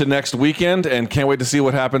forward to next weekend and can't wait to see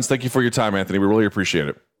what happens. Thank you for your time, Anthony. We really appreciate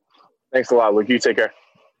it. Thanks a lot, Luke. You take care.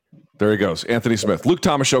 There he goes. Anthony Smith. Luke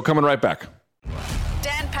Thomas Show coming right back.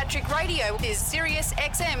 Dan Patrick Radio is Sirius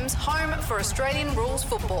XM's home for Australian rules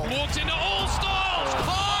football. Walks into all styles.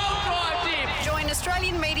 Drive deep. Join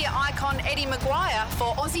Australian media icon Eddie Maguire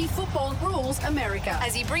for Aussie Football Rules America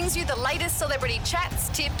as he brings you the latest celebrity chats,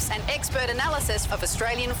 tips and expert analysis of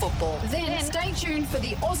Australian football. Then stay tuned for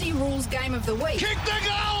the Aussie Rules Game of the Week. Kick the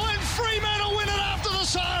goal and Fremantle win it after the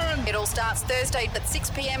siren. It all starts Thursday at 6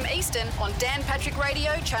 p.m. Eastern on Dan Patrick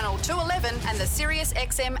Radio, Channel 211 and the Sirius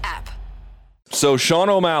XM app. So Sean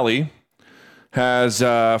O'Malley has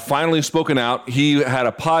finally spoken out. He had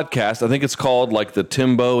a podcast. I think it's called like the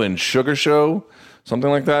Timbo and Sugar Show, something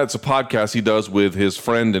like that. It's a podcast he does with his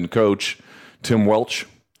friend and coach, Tim Welch.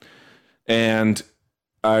 And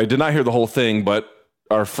I did not hear the whole thing, but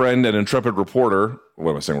our friend and intrepid reporter,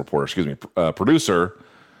 what am I saying, reporter, excuse me, producer,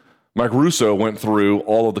 Mike Russo went through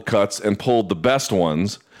all of the cuts and pulled the best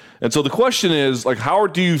ones. And so the question is, like, how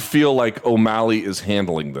do you feel like O'Malley is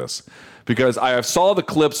handling this? Because I saw the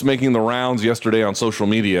clips making the rounds yesterday on social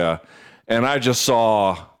media, and I just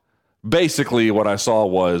saw, basically what I saw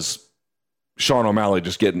was Sean O'Malley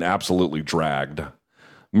just getting absolutely dragged,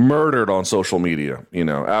 murdered on social media,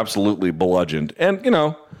 absolutely bludgeoned. And,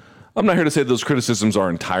 I'm not here to say those criticisms are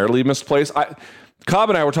entirely misplaced. Cobb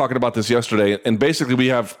and I were talking about this yesterday, and basically we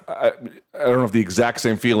have, I don't know if the exact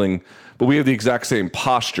same feeling, but we have the exact same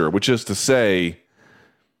posture, which is to say,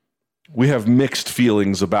 we have mixed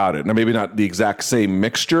feelings about it. Now, maybe not the exact same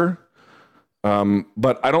mixture,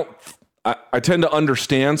 but I tend to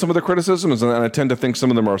understand some of the criticisms, and I tend to think some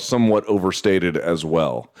of them are somewhat overstated as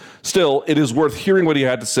well. Still, it is worth hearing what he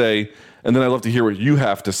had to say, and then I'd love to hear what you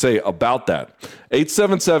have to say about that.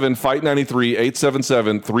 877-FIGHT-93,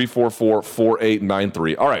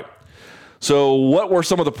 877-344-4893. All right. So what were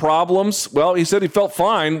some of the problems? Well, he said he felt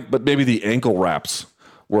fine, but maybe the ankle wraps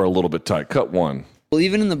were a little bit tight. Cut one. Well,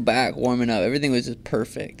 even in the back, warming up, everything was just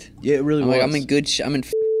perfect. Yeah, it really was. Like, I'm in good. I'm in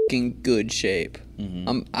fucking good shape.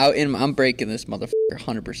 Mm-hmm. I'm breaking this motherfucker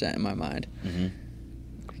 100% in my mind. Mm-hmm.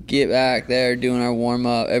 Get back there, doing our warm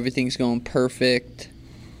up. Everything's going perfect.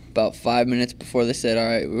 About 5 minutes before they said, "All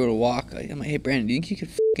right, we're gonna walk." I'm like, "Hey, Brandon, do you think you could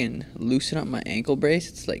fucking loosen up my ankle brace?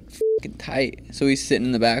 It's like fucking tight." So he's sitting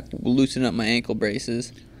in the back, loosening up my ankle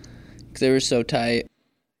braces because they were so tight.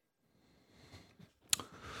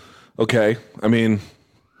 Okay, I mean,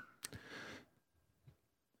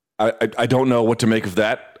 I don't know what to make of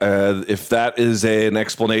that. If that is an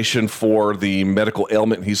explanation for the medical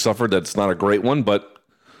ailment he suffered, that's not a great one, but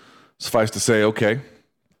suffice to say, okay.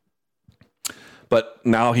 But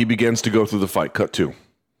now he begins to go through the fight. Cut 2.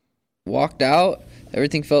 Walked out.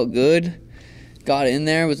 Everything felt good. Got in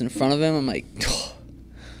there. Was in front of him. I'm like, oh,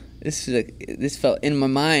 this felt in my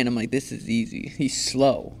mind. I'm like, this is easy. He's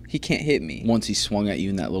slow. He can't hit me. Once he swung at you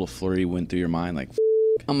and that little flurry went through your mind, like,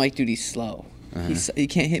 I'm like, dude, he's slow. He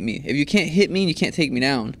can't hit me. If you can't hit me, you can't take me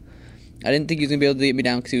down. I didn't think he was going to be able to get me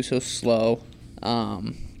down because he was so slow.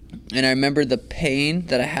 And I remember the pain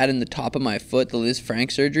that I had in the top of my foot, the Liz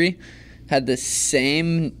Frank surgery, had the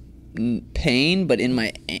same pain, but in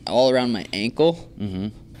my all around my ankle.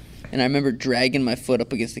 Mm-hmm. And I remember dragging my foot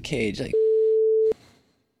up against the cage. Like,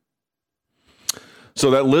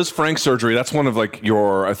 so that Liz Frank surgery, that's one of like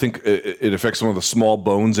I think it affects one of the small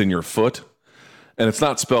bones in your foot. And it's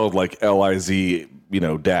not spelled like Liz,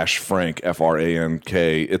 dash Frank, Frank.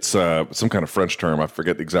 It's some kind of French term. I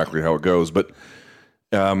forget exactly how it goes. But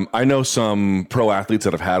I know some pro athletes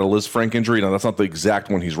that have had a Liz Frank injury. Now, that's not the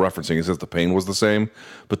exact one he's referencing. He says the pain was the same.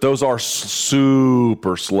 But those are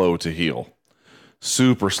super slow to heal.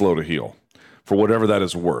 Super slow to heal, for whatever that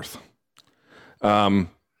is worth.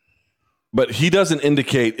 But he doesn't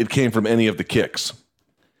indicate it came from any of the kicks,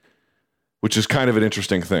 which is kind of an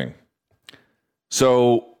interesting thing.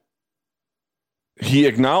 So he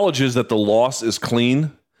acknowledges that the loss is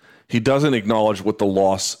clean. He doesn't acknowledge what the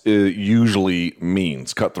loss usually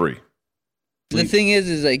means. Cut 3. The thing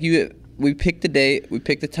is like we picked the date, we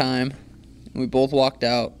picked the time, and we both walked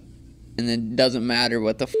out, and then it doesn't matter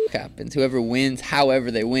what the happens. Whoever wins,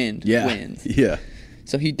 however they win, wins. Yeah.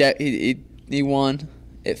 So he won.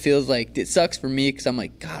 It feels like it sucks for me because I'm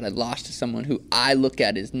like, God, I lost to someone who I look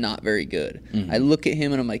at is not very good. Mm-hmm. I look at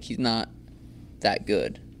him and I'm like, he's not that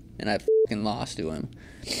good, and I fucking lost to him.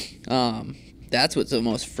 That's what's the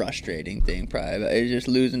most frustrating thing, probably. Is just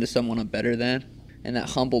losing to someone I'm better than. And that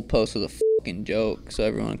humble post was a fucking joke. So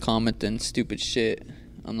everyone commenting stupid shit.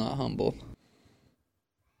 I'm not humble.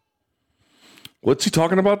 What's he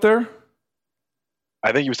talking about there?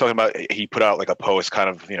 I think he was talking about, he put out like a post, kind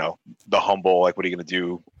of, the humble, like, what are you going to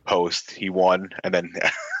do post? He won, and then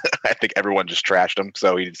I think everyone just trashed him.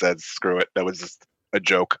 So he said, screw it. That was just a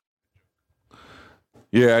joke.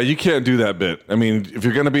 Yeah, you can't do that bit. I mean, if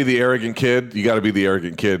you're going to be the arrogant kid, you got to be the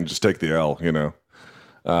arrogant kid and just take the L,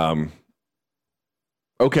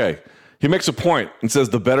 Okay. He makes a point and says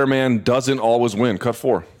the better man doesn't always win. Cut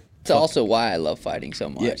 4. It's also why I love fighting so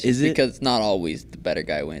much. Yeah, is it? Because it's not always the better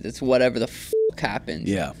guy wins. It's whatever the happens.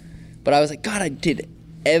 Yeah. But I was like, God, I did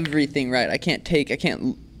everything right. I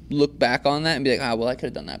can't look back on that and be like, well, I could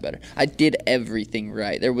have done that better. I did everything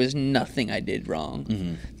right. There was nothing I did wrong.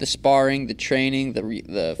 Mm-hmm. The sparring, the training,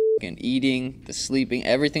 the fucking eating, the sleeping,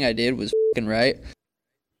 everything I did was fucking right.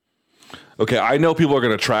 Okay, I know people are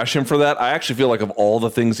going to trash him for that. I actually feel like of all the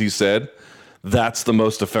things he said, that's the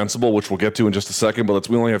most defensible, which we'll get to in just a second. But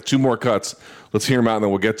we only have 2 more cuts. Let's hear him out, and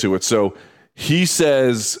then we'll get to it. So he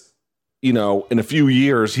says, in a few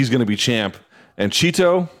years, he's going to be champ. And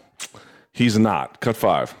Chito, he's not. Cut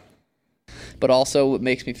 5. But also what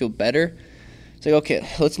makes me feel better, it's like, okay,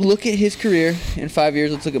 let's look at his career. In 5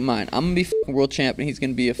 years, let's look at mine. I'm going to be fucking world champ, and he's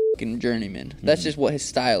going to be a fucking journeyman. Mm-hmm. That's just what his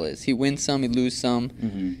style is. He wins some, he loses some.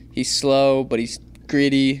 Mm-hmm. He's slow, but he's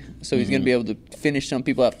gritty, so he's going to be able to finish some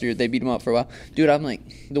people after they beat him up for a while. Dude, I'm like,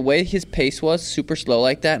 the way his pace was, super slow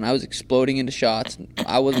like that, and I was exploding into shots.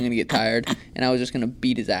 I wasn't going to get tired, and I was just going to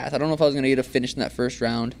beat his ass. I don't know if I was going to get a finish in that first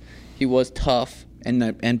round. He was tough.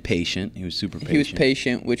 And patient. He was super patient. He was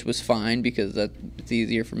patient, which was fine because it's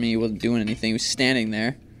easier for me. He wasn't doing anything. He was standing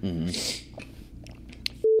there. Mm-hmm.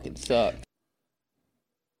 It sucked.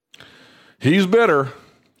 He's bitter.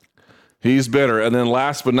 He's bitter. And then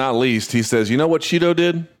last but not least, he says, you know what Chito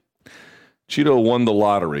did? Chito won the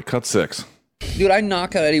lottery. Cut 6. Dude, I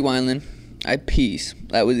knock out Eddie Wineland. I piece.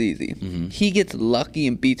 That was easy. Mm-hmm. He gets lucky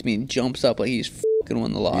and beats me and jumps up like he's fucking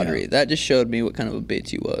won the lottery. Yeah. That just showed me what kind of a bitch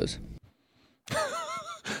he was.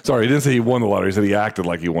 Sorry, he didn't say he won the lottery. He said he acted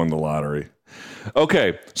like he won the lottery.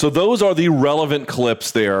 Okay, so those are the relevant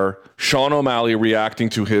clips there. Sean O'Malley reacting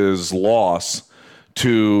to his loss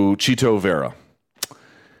to Chito Vera.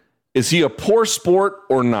 Is he a poor sport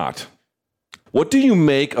or not? What do you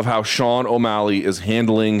make of how Sean O'Malley is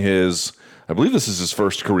handling his, I believe this is his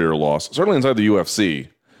first career loss, certainly inside the UFC.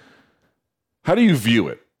 How do you view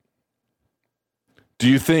it? Do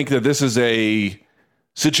you think that this is a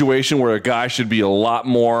situation where a guy should be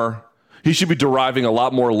he should be deriving a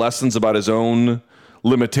lot more lessons about his own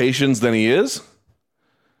limitations than he is?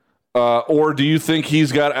 Or do you think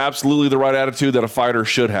he's got absolutely the right attitude that a fighter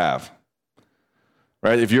should have?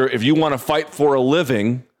 right? If you want to fight for a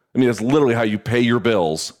living, I mean, it's literally how you pay your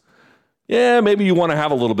bills. Yeah, maybe you want to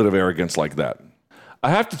have a little bit of arrogance like that. I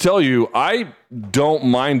have to tell you, I don't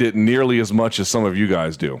mind it nearly as much as some of you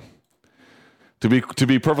guys do, to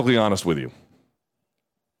be perfectly honest with you.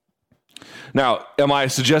 Now, am I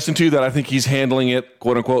suggesting to you that I think he's handling it,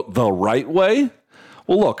 quote unquote, the right way?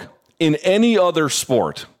 Well, look, in any other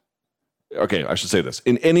sport, okay, I should say this,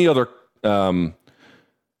 in any other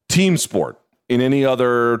team sport, in any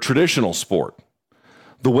other traditional sport,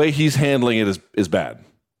 the way he's handling it is bad.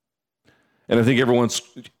 And I think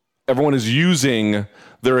everyone is using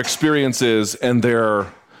their experiences and their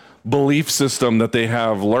belief system that they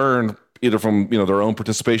have learned either from their own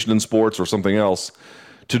participation in sports or something else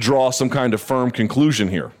to draw some kind of firm conclusion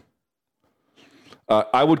here.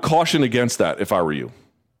 I would caution against that if I were you.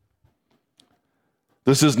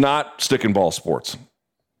 This is not stick and ball sports.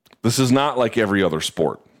 This is not like every other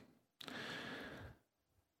sport.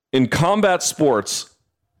 In combat sports,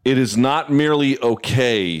 it is not merely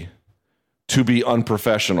okay to be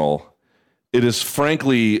unprofessional. It is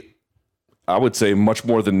frankly, I would say, much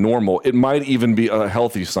more than normal. It might even be a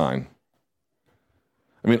healthy sign.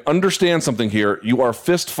 I mean, understand something here. You are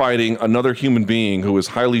fist fighting another human being who is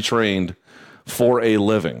highly trained for a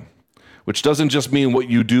living, which doesn't just mean what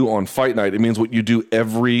you do on fight night. It means what you do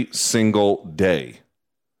every single day.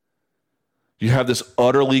 You have this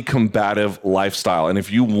utterly combative lifestyle. And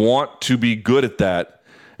if you want to be good at that,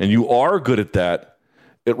 and you are good at that,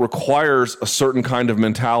 it requires a certain kind of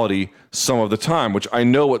mentality some of the time, which I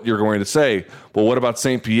know what you're going to say. Well, what about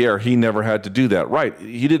St. Pierre? He never had to do that. Right.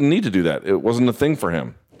 He didn't need to do that. It wasn't a thing for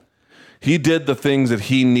him. He did the things that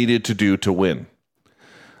he needed to do to win.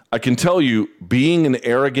 I can tell you, being an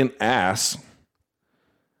arrogant ass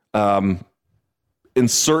in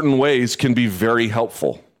certain ways can be very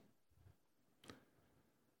helpful.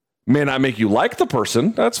 May not make you like the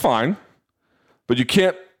person. That's fine. But you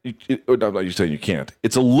can't. You're saying you can't.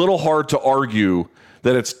 It's a little hard to argue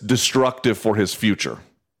that it's destructive for his future.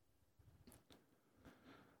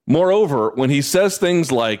 Moreover, when he says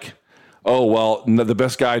things like, oh, well, the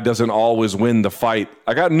best guy doesn't always win the fight,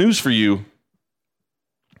 I got news for you.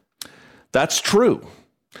 That's true.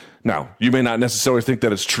 Now, you may not necessarily think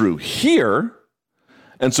that it's true here,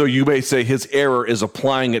 and so you may say his error is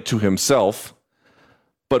applying it to himself.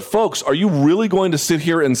 But folks, are you really going to sit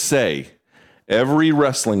here and say every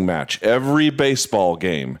wrestling match, every baseball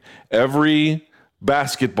game, every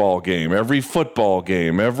basketball game, every football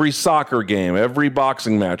game, every soccer game, every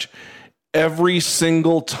boxing match, every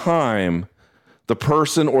single time the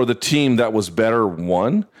person or the team that was better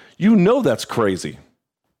won? You know that's crazy.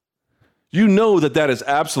 You know that that is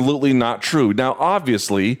absolutely not true. Now,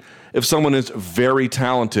 obviously, if someone is very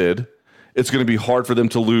talented, it's going to be hard for them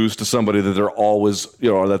to lose to somebody that they're always,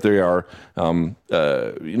 or that they are,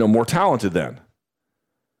 more talented than.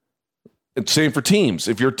 It's same for teams.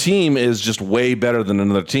 If your team is just way better than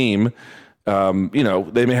another team,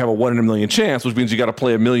 they may have a 1 in a million chance, which means you got to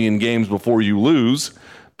play 1 million games before you lose,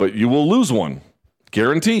 but you will lose one.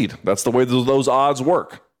 Guaranteed. That's the way those odds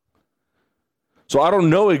work. So I don't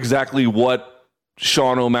know exactly what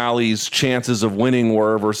Sean O'Malley's chances of winning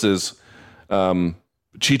were versus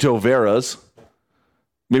Chito Vera's.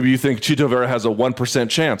 Maybe you think Chito Vera has a 1%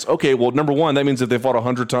 chance. Okay, well, number one, that means if they fought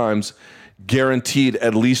 100 times, guaranteed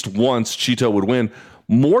at least once Chito would win.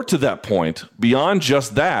 More to that point, beyond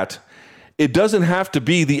just that, it doesn't have to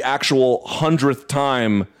be the actual 100th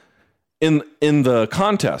time in the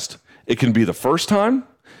contest. It can be the first time.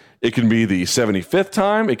 It can be the 75th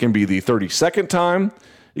time. It can be the 32nd time.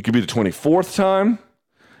 It can be the 24th time.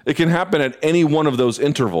 It can happen at any one of those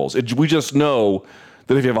intervals. We just know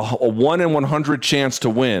that if you have a 1 in 100 chance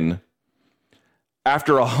to win,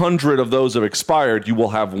 after 100 of those have expired, you will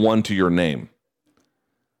have one to your name.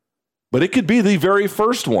 But it could be the very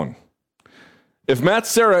first one. If Matt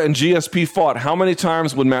Serra and GSP fought, how many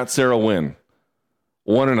times would Matt Serra win?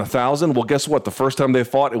 1 in 1,000? Well, guess what? The first time they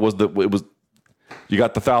fought, you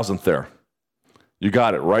got the 1,000th there. You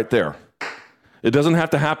got it right there. It doesn't have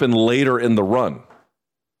to happen later in the run.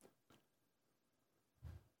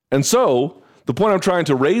 And so, the point I'm trying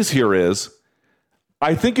to raise here is,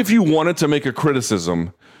 I think if you wanted to make a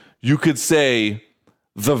criticism, you could say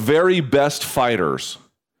the very best fighters,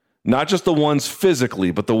 not just the ones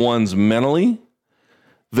physically, but the ones mentally,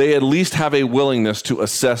 they at least have a willingness to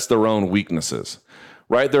assess their own weaknesses,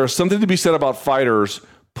 right? There is something to be said about fighters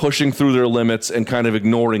pushing through their limits and kind of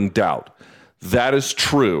ignoring doubt. That is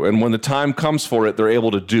true. And when the time comes for it, they're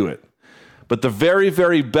able to do it. But the very,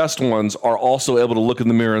 very best ones are also able to look in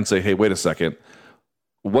the mirror and say, hey, wait a second.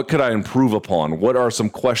 What could I improve upon? What are some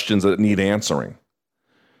questions that need answering?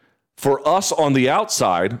 For us on the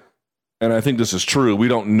outside, and I think this is true, we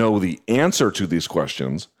don't know the answer to these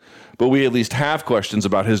questions, but we at least have questions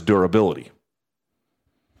about his durability.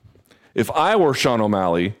 If I were Sean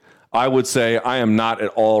O'Malley, I would say I am not at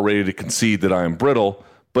all ready to concede that I am brittle,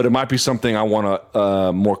 but it might be something I want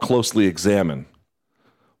to more closely examine.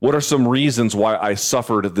 What are some reasons why I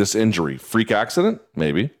suffered this injury? Freak accident?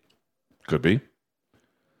 Maybe. Could be.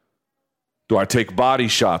 Do I take body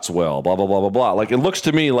shots well? Blah, blah, blah, blah, blah. Like, it looks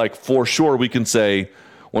to me like for sure we can say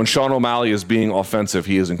when Sean O'Malley is being offensive,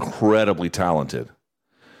 he is incredibly talented.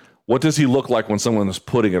 What does he look like when someone is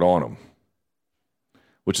putting it on him?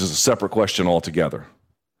 Which is a separate question altogether.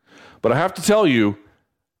 But I have to tell you,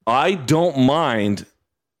 I don't mind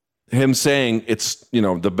him saying it's,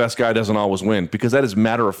 the best guy doesn't always win, because that is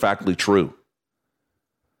matter-of-factly true.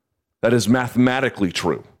 That is mathematically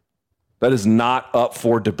true. That is not up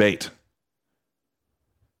for debate.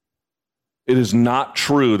 It is not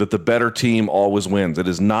true that the better team always wins. It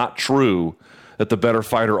is not true that the better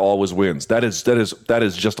fighter always wins. That is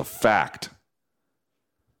just a fact.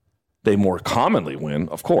 They more commonly win,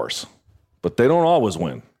 of course, but they don't always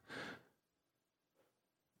win.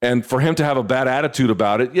 And for him to have a bad attitude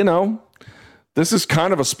about it, this is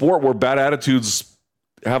kind of a sport where bad attitudes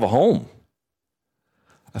have a home.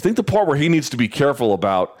 I think the part where he needs to be careful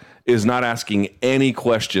about is not asking any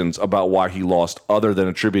questions about why he lost other than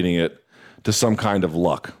attributing it to some kind of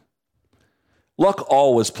luck. Luck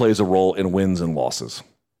always plays a role in wins and losses,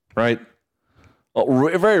 right?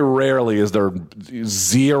 Very rarely is there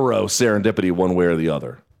zero serendipity one way or the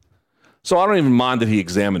other. So I don't even mind that he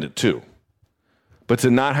examined it too. But to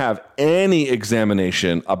not have any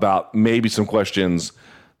examination about maybe some questions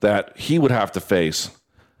that he would have to face,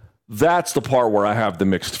 that's the part where I have the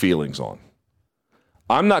mixed feelings on.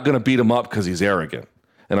 I'm not going to beat him up because he's arrogant.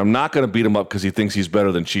 And I'm not going to beat him up because he thinks he's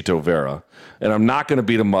better than Chito Vera. And I'm not going to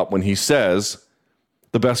beat him up when he says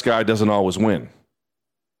the best guy doesn't always win.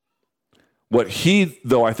 What he,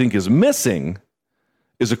 though, I think is missing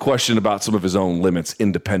is a question about some of his own limits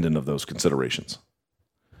independent of those considerations.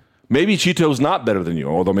 Maybe Chito's not better than you,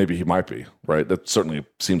 although maybe he might be, right? That certainly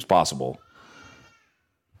seems possible.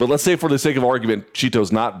 But let's say for the sake of argument,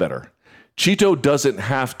 Chito's not better. Chito doesn't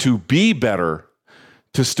have to be better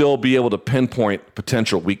to still be able to pinpoint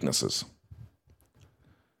potential weaknesses.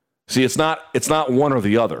 See, it's not one or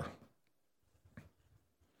the other.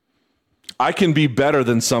 I can be better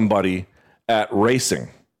than somebody at racing,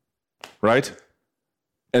 right?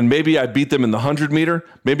 And maybe I beat them in the 100 meter,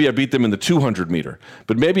 maybe I beat them in the 200 meter.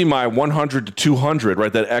 But maybe my 100 to 200,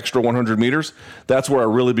 right, that extra 100 meters, that's where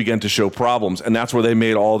I really began to show problems, and that's where they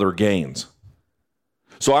made all their gains.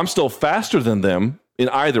 So I'm still faster than them in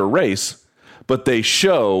either race, but they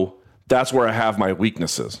show that's where I have my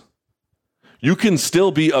weaknesses. You can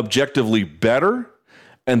still be objectively better,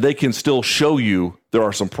 and they can still show you there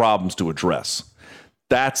are some problems to address.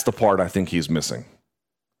 That's the part I think he's missing.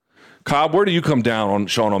 Cobb, where do you come down on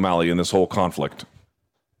Sean O'Malley in this whole conflict?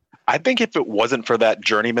 I think if it wasn't for that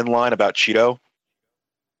journeyman line about Chito,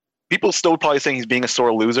 people still probably saying he's being a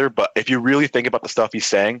sore loser, but if you really think about the stuff he's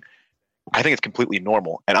saying, I think it's completely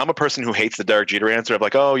normal. And I'm a person who hates the Derek Jeter answer of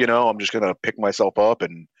like, oh, I'm just going to pick myself up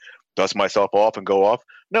and dust myself off and go off.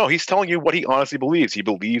 No, he's telling you what he honestly believes. He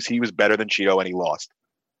believes he was better than Chito and he lost.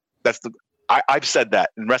 I've said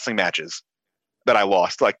that in wrestling matches that I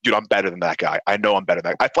lost. Like, dude, I'm better than that guy. I know I'm better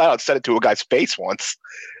than that guy. I flat out said it to a guy's face once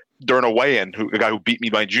during a weigh-in, a guy who beat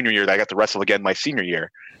me my junior year that I got to wrestle again my senior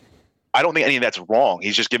year. I don't think any of that's wrong.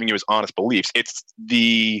 He's just giving you his honest beliefs. It's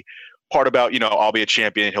the part about, I'll be a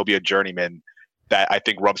champion and he'll be a journeyman that I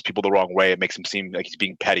think rubs people the wrong way. It makes him seem like he's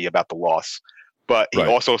being petty about the loss. But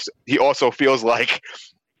he also feels like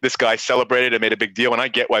this guy celebrated and made a big deal. And I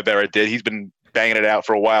get why Vera did. He's been banging it out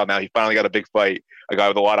for a while now. He finally got a big fight, a guy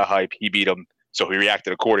with a lot of hype. He beat him, so he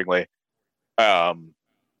reacted accordingly. But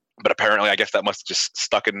apparently, I guess that must have just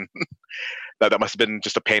stuck in. that must have been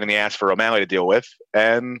just a pain in the ass for O'Malley to deal with.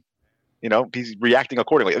 And he's reacting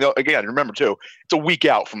accordingly. Again, remember too, it's a week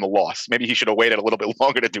out from the loss. Maybe he should have waited a little bit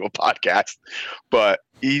longer to do a podcast, but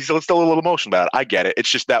he's still a little emotional about it. I get it. It's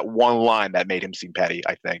just that one line that made him seem petty,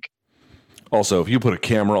 I think. Also, if you put a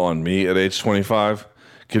camera on me at age 25,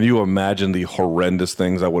 can you imagine the horrendous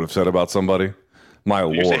things I would have said about somebody? My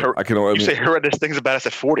Lord. You say horrendous things about us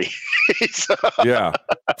at 40. Yeah,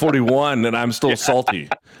 41, and I'm still salty.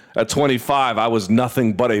 At 25, I was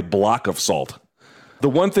nothing but a block of salt. The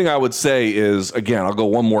one thing I would say is, again, I'll go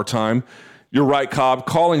one more time. You're right, Cobb.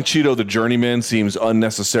 Calling Chito the journeyman seems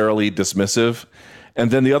unnecessarily dismissive.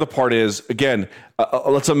 And then the other part is, again,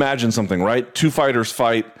 let's imagine something, right? Two fighters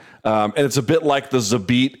fight, and it's a bit like the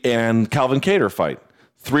Zabit and Calvin Kattar fight.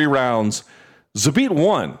 3 rounds. Zabit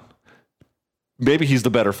won. maybe he's the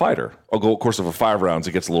better fighter. I'll go, of course, of 5 rounds,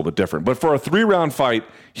 it gets a little bit different. But for a 3-round fight,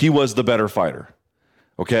 he was the better fighter.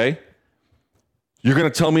 Okay? You're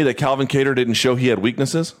going to tell me that Calvin Kattar didn't show he had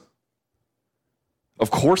weaknesses?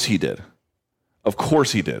 Of course he did. Of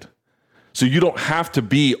course he did. So you don't have to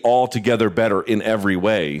be altogether better in every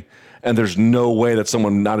way, and there's no way that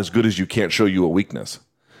someone not as good as you can't show you a weakness.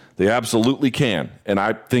 They absolutely can, and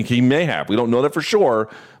I think he may have. We don't know that for sure,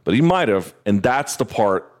 but he might have, and that's the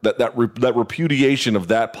part, that repudiation of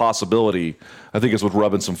that possibility, I think is what's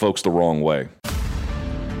rubbing some folks the wrong way.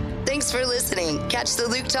 Thanks for listening. Catch the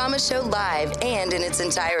Luke Thomas Show live and in its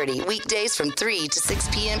entirety weekdays from 3 to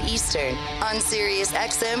 6 p.m. Eastern on Sirius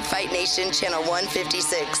XM Fight Nation Channel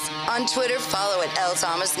 156. On Twitter, follow at L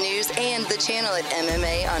Thomas News and the channel at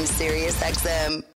MMA on Sirius XM.